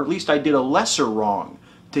him, or at least I did a lesser wrong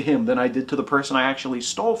to him than I did to the person I actually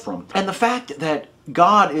stole from. And the fact that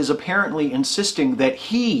God is apparently insisting that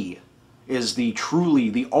he is the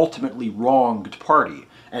ultimately wronged party,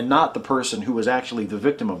 and not the person who was actually the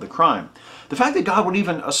victim of the crime. The fact that God would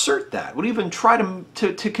even assert that, would even try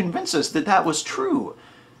to convince us that that was true,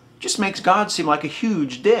 just makes God seem like a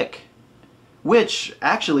huge dick, which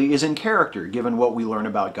actually is in character given what we learn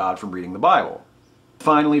about God from reading the Bible.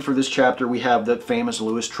 Finally, for this chapter, we have the famous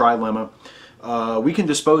Lewis trilemma. We can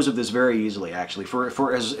dispose of this very easily, actually.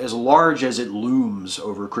 For as large as it looms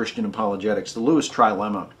over Christian apologetics, the Lewis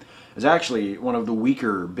trilemma is actually one of the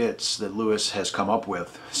weaker bits that Lewis has come up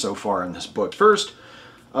with so far in this book. First,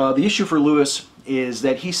 the issue for Lewis is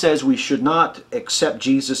that he says we should not accept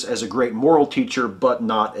Jesus as a great moral teacher, but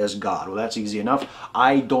not as God. Well, that's easy enough.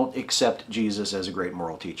 I don't accept Jesus as a great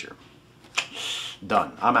moral teacher.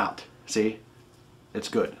 Done. I'm out. See? It's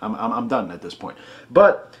good. I'm done at this point.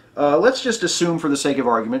 But let's just assume, for the sake of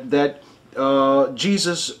argument, that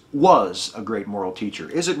Jesus was a great moral teacher.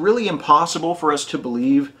 Is it really impossible for us to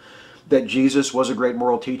believe that Jesus was a great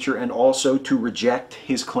moral teacher and also to reject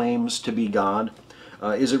his claims to be God?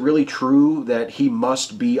 Is it really true that he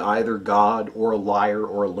must be either God or a liar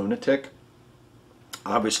or a lunatic?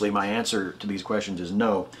 Obviously, my answer to these questions is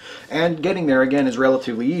no. And getting there, again, is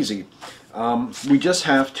relatively easy. We just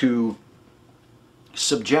have to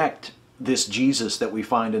subject this Jesus that we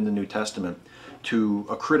find in the New Testament to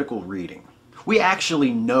a critical reading. We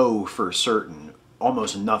actually know for certain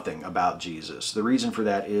almost nothing about Jesus. The reason for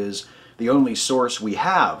that is the only source we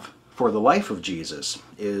have for the life of Jesus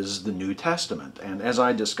is the New Testament. And as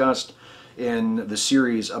I discussed in the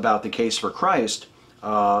series about the case for Christ,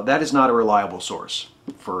 that is not a reliable source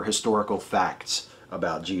for historical facts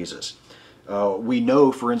about Jesus. We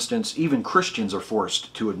know, for instance, even Christians are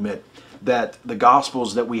forced to admit that the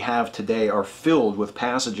Gospels that we have today are filled with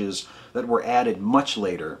passages that were added much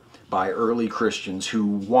later by early Christians who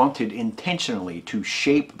wanted intentionally to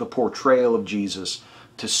shape the portrayal of Jesus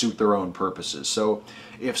to suit their own purposes. So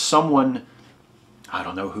if someone, I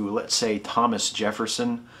don't know who, let's say Thomas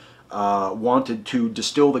Jefferson, wanted to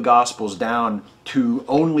distill the Gospels down to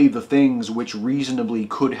only the things which reasonably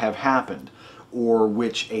could have happened, or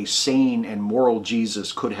which a sane and moral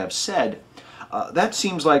Jesus could have said, that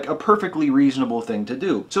seems like a perfectly reasonable thing to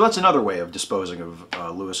do. So that's another way of disposing of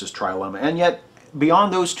Lewis's trilemma. And yet,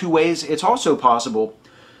 beyond those two ways, it's also possible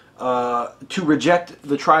to reject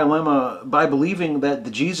the trilemma by believing that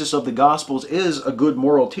the Jesus of the Gospels is a good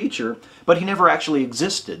moral teacher, but he never actually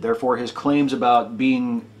existed. Therefore, his claims about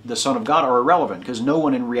being the Son of God are irrelevant, because no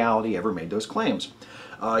one in reality ever made those claims.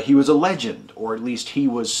 He was a legend, or at least he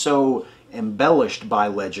was so embellished by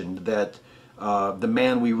legend that the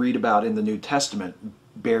man we read about in the New Testament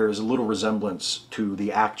bears little resemblance to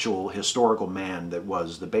the actual historical man that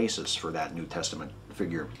was the basis for that New Testament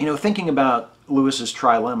figure. You know, thinking about Lewis's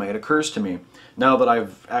trilemma, it occurs to me, now that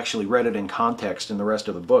I've actually read it in context in the rest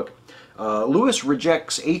of the book, Lewis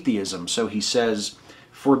rejects atheism, so he says,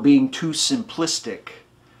 for being too simplistic.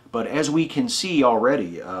 But as we can see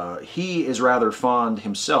already, he is rather fond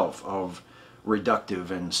himself of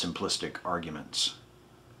reductive and simplistic arguments.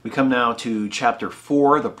 We come now to chapter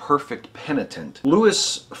 4, The Perfect Penitent.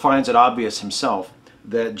 Lewis finds it obvious himself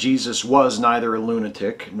that Jesus was neither a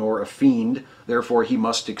lunatic nor a fiend, therefore he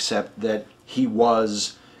must accept that he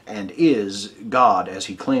was and is God as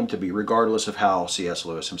he claimed to be, regardless of how C.S.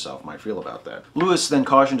 Lewis himself might feel about that. Lewis then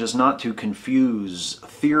cautions us not to confuse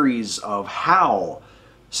theories of how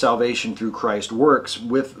salvation through Christ works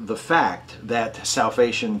with the fact that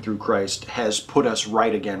salvation through Christ has put us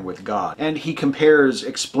right again with God. And he compares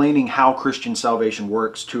explaining how Christian salvation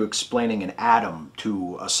works to explaining an atom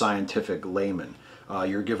to a scientific layman.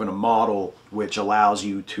 You're given a model which allows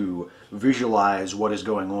you to visualize what is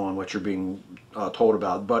going on, what you're being told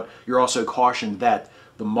about, but you're also cautioned that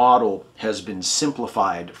the model has been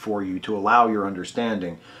simplified for you to allow your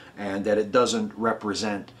understanding, and that it doesn't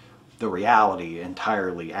represent the reality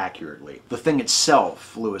entirely accurately. The thing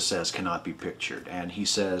itself, Lewis says, cannot be pictured, and he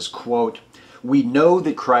says, quote, "We know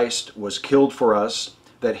that Christ was killed for us,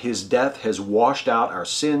 that his death has washed out our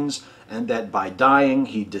sins, and that by dying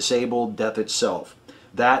he disabled death itself.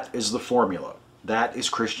 That is the formula. That is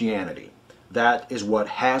Christianity. That is what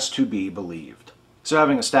has to be believed." So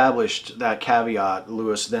having established that caveat,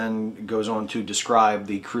 Lewis then goes on to describe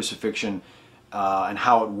the crucifixion and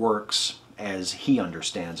how it works as he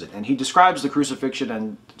understands it. And he describes the crucifixion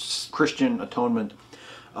and Christian atonement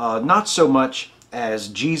not so much as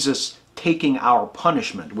Jesus taking our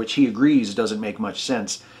punishment, which he agrees doesn't make much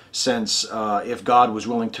sense, since if God was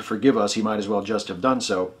willing to forgive us, he might as well just have done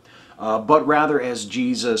so, but rather as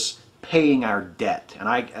Jesus paying our debt. And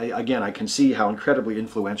I can see how incredibly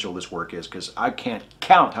influential this work is, because I can't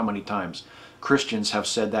count how many times Christians have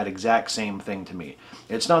said that exact same thing to me.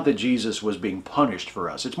 It's not that Jesus was being punished for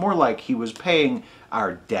us. It's more like he was paying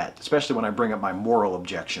our debt, especially when I bring up my moral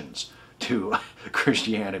objections to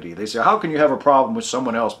Christianity. They say, how can you have a problem with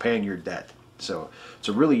someone else paying your debt? So it's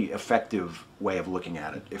a really effective way of looking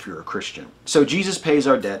at it if you're a Christian. So Jesus pays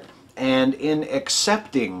our debt, and in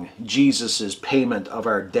accepting Jesus's payment of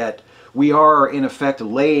our debt, we are in effect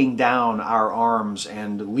laying down our arms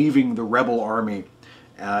and leaving the rebel army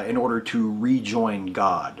in order to rejoin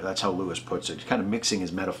God. That's how Lewis puts it. He's kind of mixing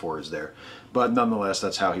his metaphors there, but nonetheless,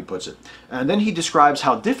 that's how he puts it. And then he describes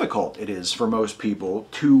how difficult it is for most people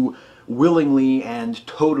to willingly and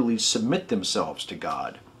totally submit themselves to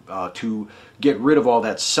God, to get rid of all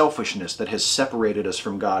that selfishness that has separated us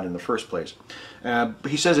from God in the first place.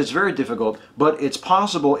 He says it's very difficult, but it's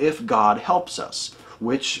possible if God helps us,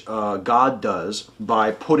 which God does by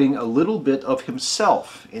putting a little bit of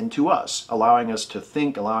himself into us, allowing us to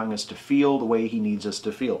think, allowing us to feel the way he needs us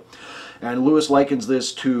to feel. And Lewis likens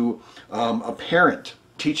this to a parent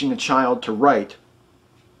teaching a child to write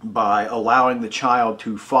by allowing the child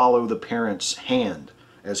to follow the parent's hand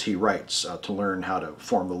as he writes, to learn how to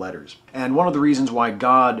form the letters. And one of the reasons why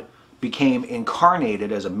God became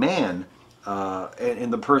incarnated as a man in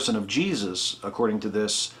the person of Jesus, according to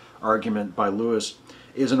this argument by Lewis,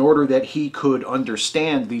 is in order that he could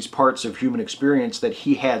understand these parts of human experience that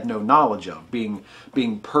he had no knowledge of.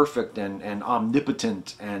 Being perfect and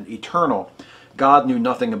omnipotent and eternal, God knew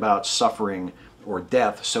nothing about suffering or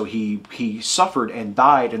death, so he suffered and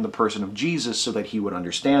died in the person of Jesus so that he would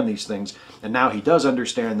understand these things, and now he does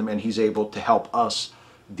understand them, and he's able to help us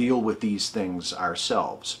deal with these things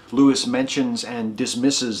ourselves. Lewis mentions and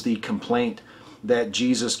dismisses the complaint that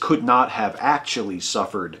Jesus could not have actually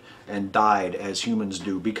suffered and died as humans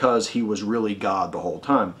do, because he was really God the whole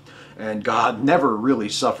time. And God never really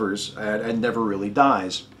suffers and never really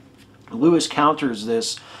dies. Lewis counters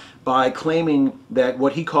this by claiming that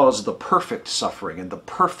what he calls the perfect suffering and the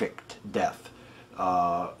perfect death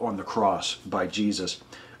on the cross by Jesus,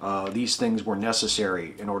 these things were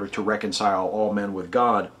necessary in order to reconcile all men with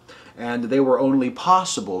God, and they were only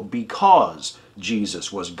possible because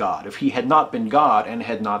Jesus was God. If he had not been God and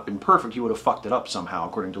had not been perfect, he would have fucked it up somehow,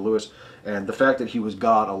 according to Lewis. And the fact that he was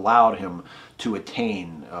God allowed him to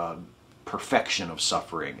attain perfection of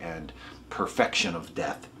suffering and perfection of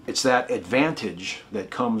death. It's that advantage that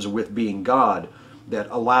comes with being God that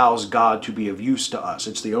allows God to be of use to us.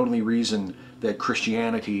 It's the only reason that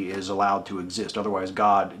Christianity is allowed to exist. Otherwise,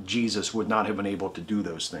 God, Jesus, would not have been able to do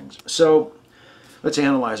those things. So let's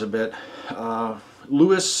analyze a bit.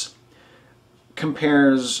 Lewis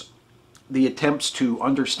compares the attempts to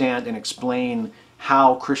understand and explain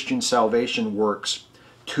how Christian salvation works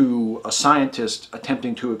to a scientist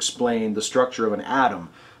attempting to explain the structure of an atom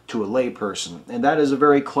to a layperson. And that is a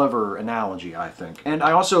very clever analogy, I think. And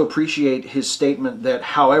I also appreciate his statement that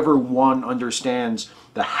however one understands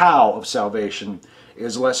the how of salvation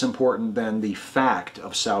is less important than the fact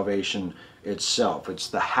of salvation itself. It's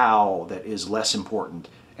the how that is less important,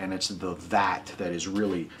 and it's the that is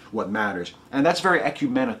really what matters. And that's very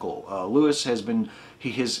ecumenical. Lewis has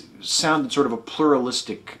sounded sort of a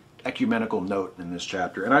pluralistic ecumenical note in this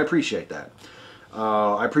chapter, and I appreciate that.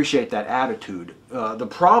 I appreciate that attitude. The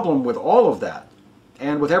problem with all of that,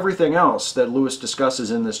 and with everything else that Lewis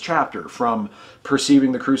discusses in this chapter, from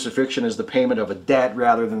perceiving the crucifixion as the payment of a debt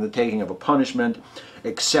rather than the taking of a punishment,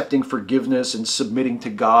 accepting forgiveness and submitting to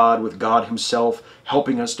God, with God himself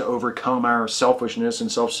helping us to overcome our selfishness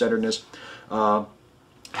and self-centeredness, how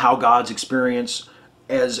God's experience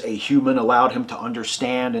as a human allowed him to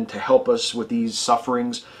understand and to help us with these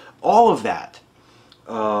sufferings. All of that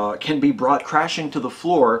can be brought crashing to the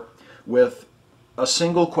floor with a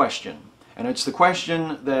single question. And it's the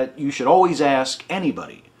question that you should always ask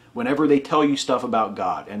anybody whenever they tell you stuff about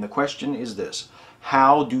God. And the question is this: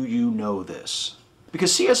 how do you know this?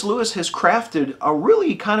 Because C.S. Lewis has crafted a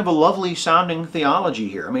really kind of a lovely sounding theology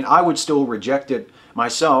here. I mean, I would still reject it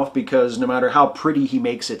myself, because no matter how pretty he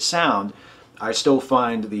makes it sound, I still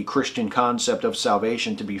find the Christian concept of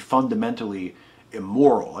salvation to be fundamentally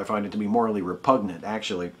immoral. I find it to be morally repugnant,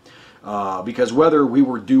 actually. Because whether we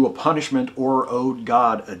were due a punishment or owed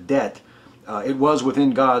God a debt, it was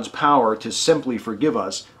within God's power to simply forgive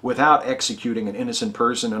us without executing an innocent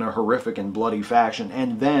person in a horrific and bloody fashion,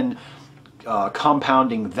 and then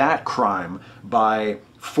compounding that crime by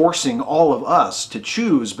forcing all of us to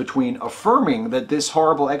choose between affirming that this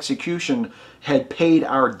horrible execution had paid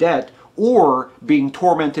our debt or being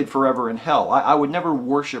tormented forever in hell. I would never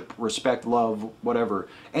worship, respect, love, whatever,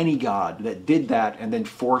 any God that did that and then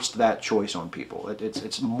forced that choice on people.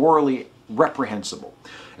 It's morally reprehensible.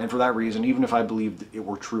 And for that reason, even if I believed it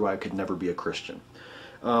were true, I could never be a Christian.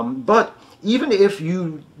 But even if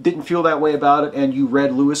you didn't feel that way about it, and you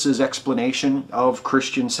read Lewis's explanation of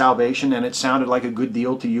Christian salvation and it sounded like a good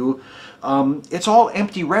deal to you, it's all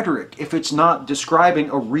empty rhetoric if it's not describing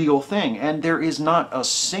a real thing. And there is not a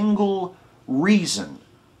single reason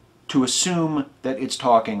to assume that it's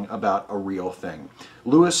talking about a real thing.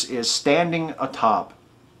 Lewis is standing atop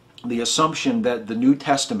the assumption that the New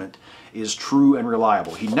Testament is true and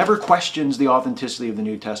reliable. He never questions the authenticity of the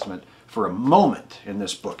New Testament for a moment in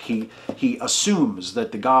this book. He assumes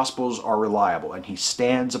that the Gospels are reliable, and he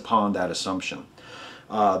stands upon that assumption.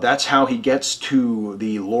 That's how he gets to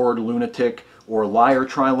the Lord lunatic or liar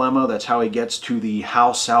trilemma. That's how he gets to the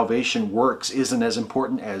how salvation works isn't as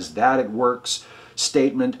important as that it works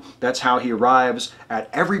statement. That's how he arrives at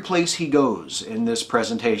every place he goes in this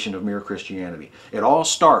presentation of Mere Christianity. It all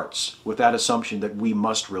starts with that assumption that we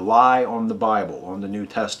must rely on the Bible, on the New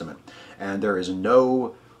Testament, and there is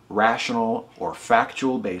no rational or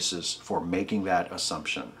factual basis for making that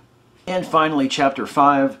assumption. And finally, chapter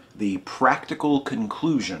 5, the practical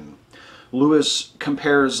conclusion. Lewis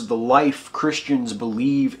compares the life Christians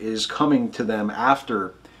believe is coming to them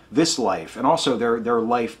after this life, and also their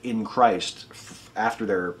life in Christ after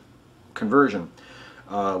their conversion,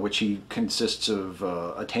 which he consists of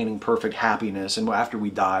attaining perfect happiness, and after we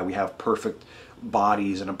die we have perfect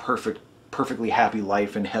bodies and a perfectly happy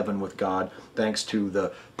life in heaven with God, thanks to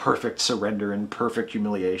the perfect surrender and perfect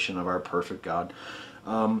humiliation of our perfect God.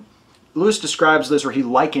 Lewis describes this, or he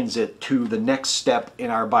likens it to the next step in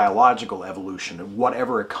our biological evolution,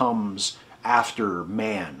 whatever comes after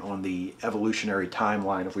man on the evolutionary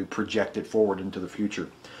timeline if we project it forward into the future.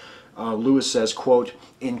 Lewis says, quote,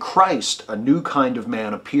 "In Christ a new kind of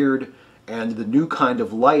man appeared, and the new kind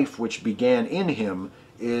of life which began in him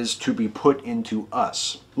is to be put into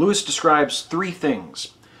us." Lewis describes three things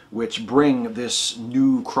which bring this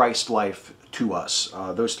new Christ life to us.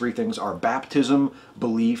 Those three things are baptism,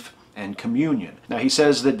 belief, and communion. Now he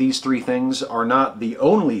says that these three things are not the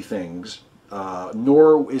only things,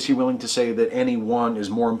 nor is he willing to say that any one is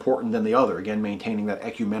more important than the other, again maintaining that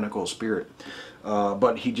ecumenical spirit.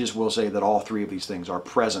 But he just will say that all three of these things are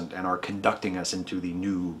present and are conducting us into the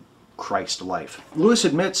new Christ life. Lewis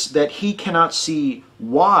admits that he cannot see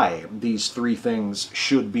why these three things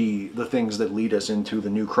should be the things that lead us into the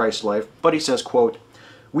new Christ life, but he says, quote,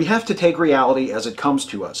 "We have to take reality as it comes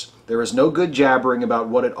to us. There is no good jabbering about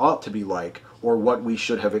what it ought to be like or what we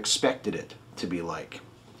should have expected it to be like."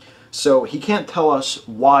 So he can't tell us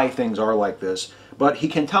why things are like this, but he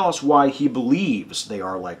can tell us why he believes they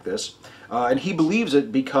are like this. And he believes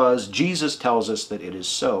it because Jesus tells us that it is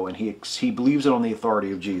so, and he believes it on the authority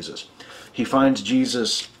of Jesus. He finds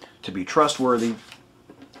Jesus to be trustworthy,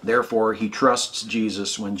 therefore he trusts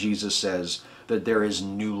Jesus when Jesus says that there is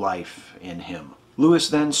new life in him. Lewis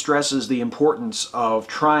then stresses the importance of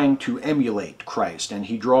trying to emulate Christ, and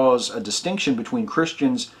he draws a distinction between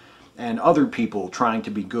Christians and other people trying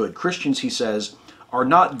to be good. Christians, he says, are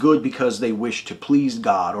not good because they wish to please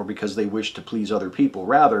God or because they wish to please other people.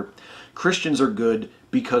 Rather, Christians are good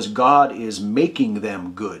because God is making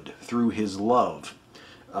them good through his love.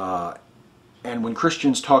 And when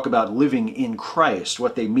Christians talk about living in Christ,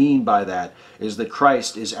 what they mean by that is that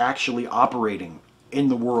Christ is actually operating in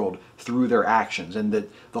the world through their actions, and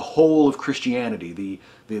that the whole of Christianity,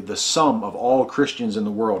 the sum of all Christians in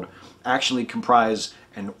the world, actually comprise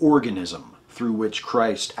an organism through which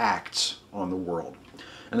Christ acts on the world.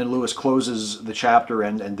 And then Lewis closes the chapter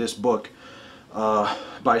and this book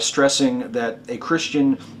by stressing that a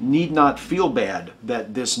Christian need not feel bad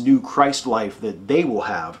that this new Christ life that they will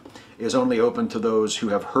have is only open to those who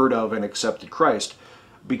have heard of and accepted Christ,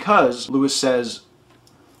 because Lewis says,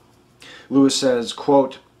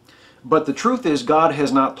 quote, "But the truth is God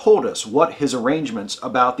has not told us what his arrangements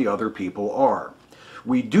about the other people are.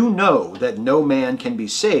 We do know that no man can be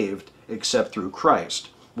saved except through Christ.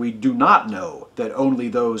 We do not know that only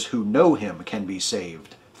those who know him can be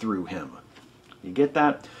saved through him." You get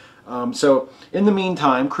that? So in the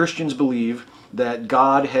meantime, Christians believe that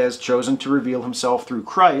God has chosen to reveal himself through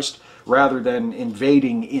Christ rather than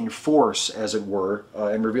invading in force, as it were,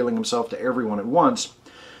 and revealing himself to everyone at once,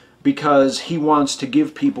 because he wants to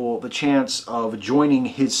give people the chance of joining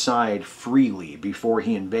his side freely before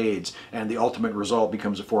he invades, and the ultimate result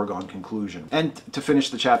becomes a foregone conclusion. And to finish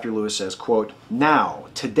the chapter, Lewis says, quote, "Now,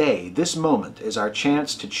 today, this moment is our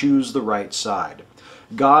chance to choose the right side.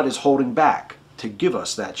 God is holding back to give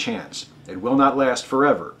us that chance. It will not last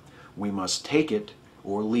forever. We must take it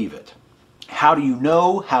or leave it." How do you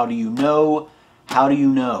know? How do you know? How do you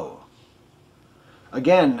know?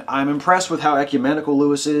 Again, I'm impressed with how ecumenical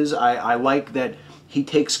Lewis is. I like that he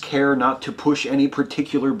takes care not to push any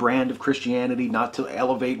particular brand of Christianity, not to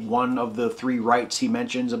elevate one of the three rights he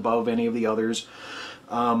mentions above any of the others.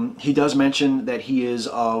 He does mention that he is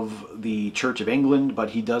of the Church of England, but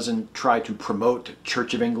he doesn't try to promote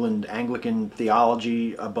Church of England Anglican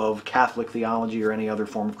theology above Catholic theology or any other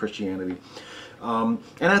form of Christianity. And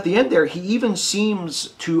at the end there, he even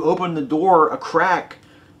seems to open the door a crack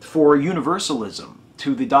for universalism,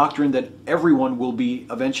 to the doctrine that everyone will be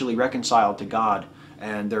eventually reconciled to God,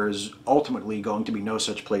 and there is ultimately going to be no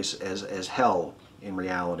such place as hell in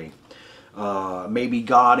reality. Maybe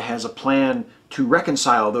God has a plan to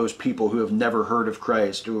reconcile those people who have never heard of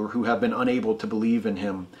Christ or who have been unable to believe in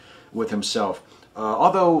him with himself.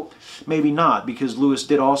 Although maybe not, because Lewis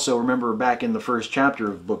did also, remember back in the first chapter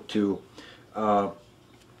of Book 2,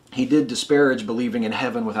 he did disparage believing in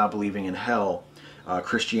heaven without believing in hell.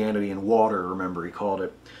 Christianity in water, remember he called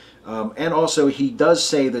it. And also he does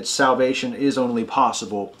say that salvation is only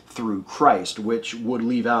possible through Christ, which would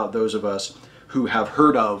leave out those of us who have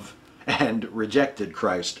heard of and rejected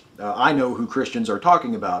Christ. I know who Christians are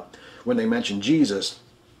talking about when they mention Jesus.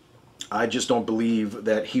 I just don't believe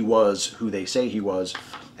that he was who they say he was.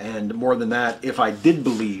 And more than that, if I did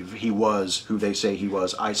believe he was who they say he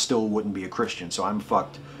was, I still wouldn't be a Christian, so I'm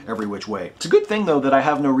fucked every which way. It's a good thing, though, that I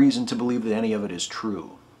have no reason to believe that any of it is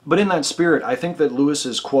true. But in that spirit, I think that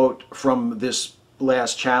Lewis's quote from this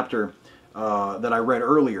last chapter that I read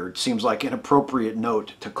earlier seems like an appropriate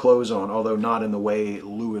note to close on, although not in the way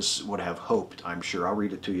Lewis would have hoped, I'm sure. I'll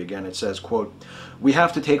read it to you again. It says, quote, "We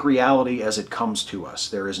have to take reality as it comes to us.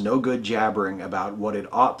 There is no good jabbering about what it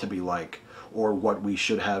ought to be like or what we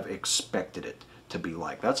should have expected it to be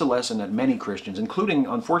like." That's a lesson that many Christians, including,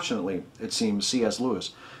 unfortunately, it seems, C.S.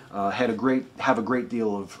 Lewis, have a great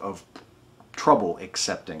deal of trouble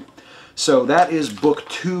accepting. So that is Book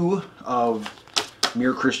 2 of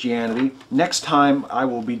Mere Christianity. Next time I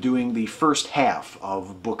will be doing the first half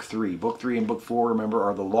of Book 3. Book 3 and Book 4, remember,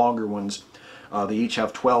 are the longer ones. They each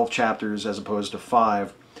have 12 chapters as opposed to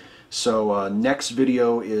 5. So next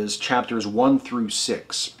video is chapters 1 through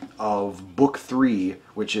 6 of Book 3,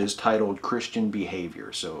 which is titled Christian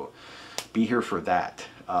Behavior. So be here for that.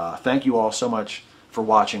 Thank you all so much for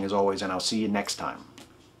watching, as always, and I'll see you next time.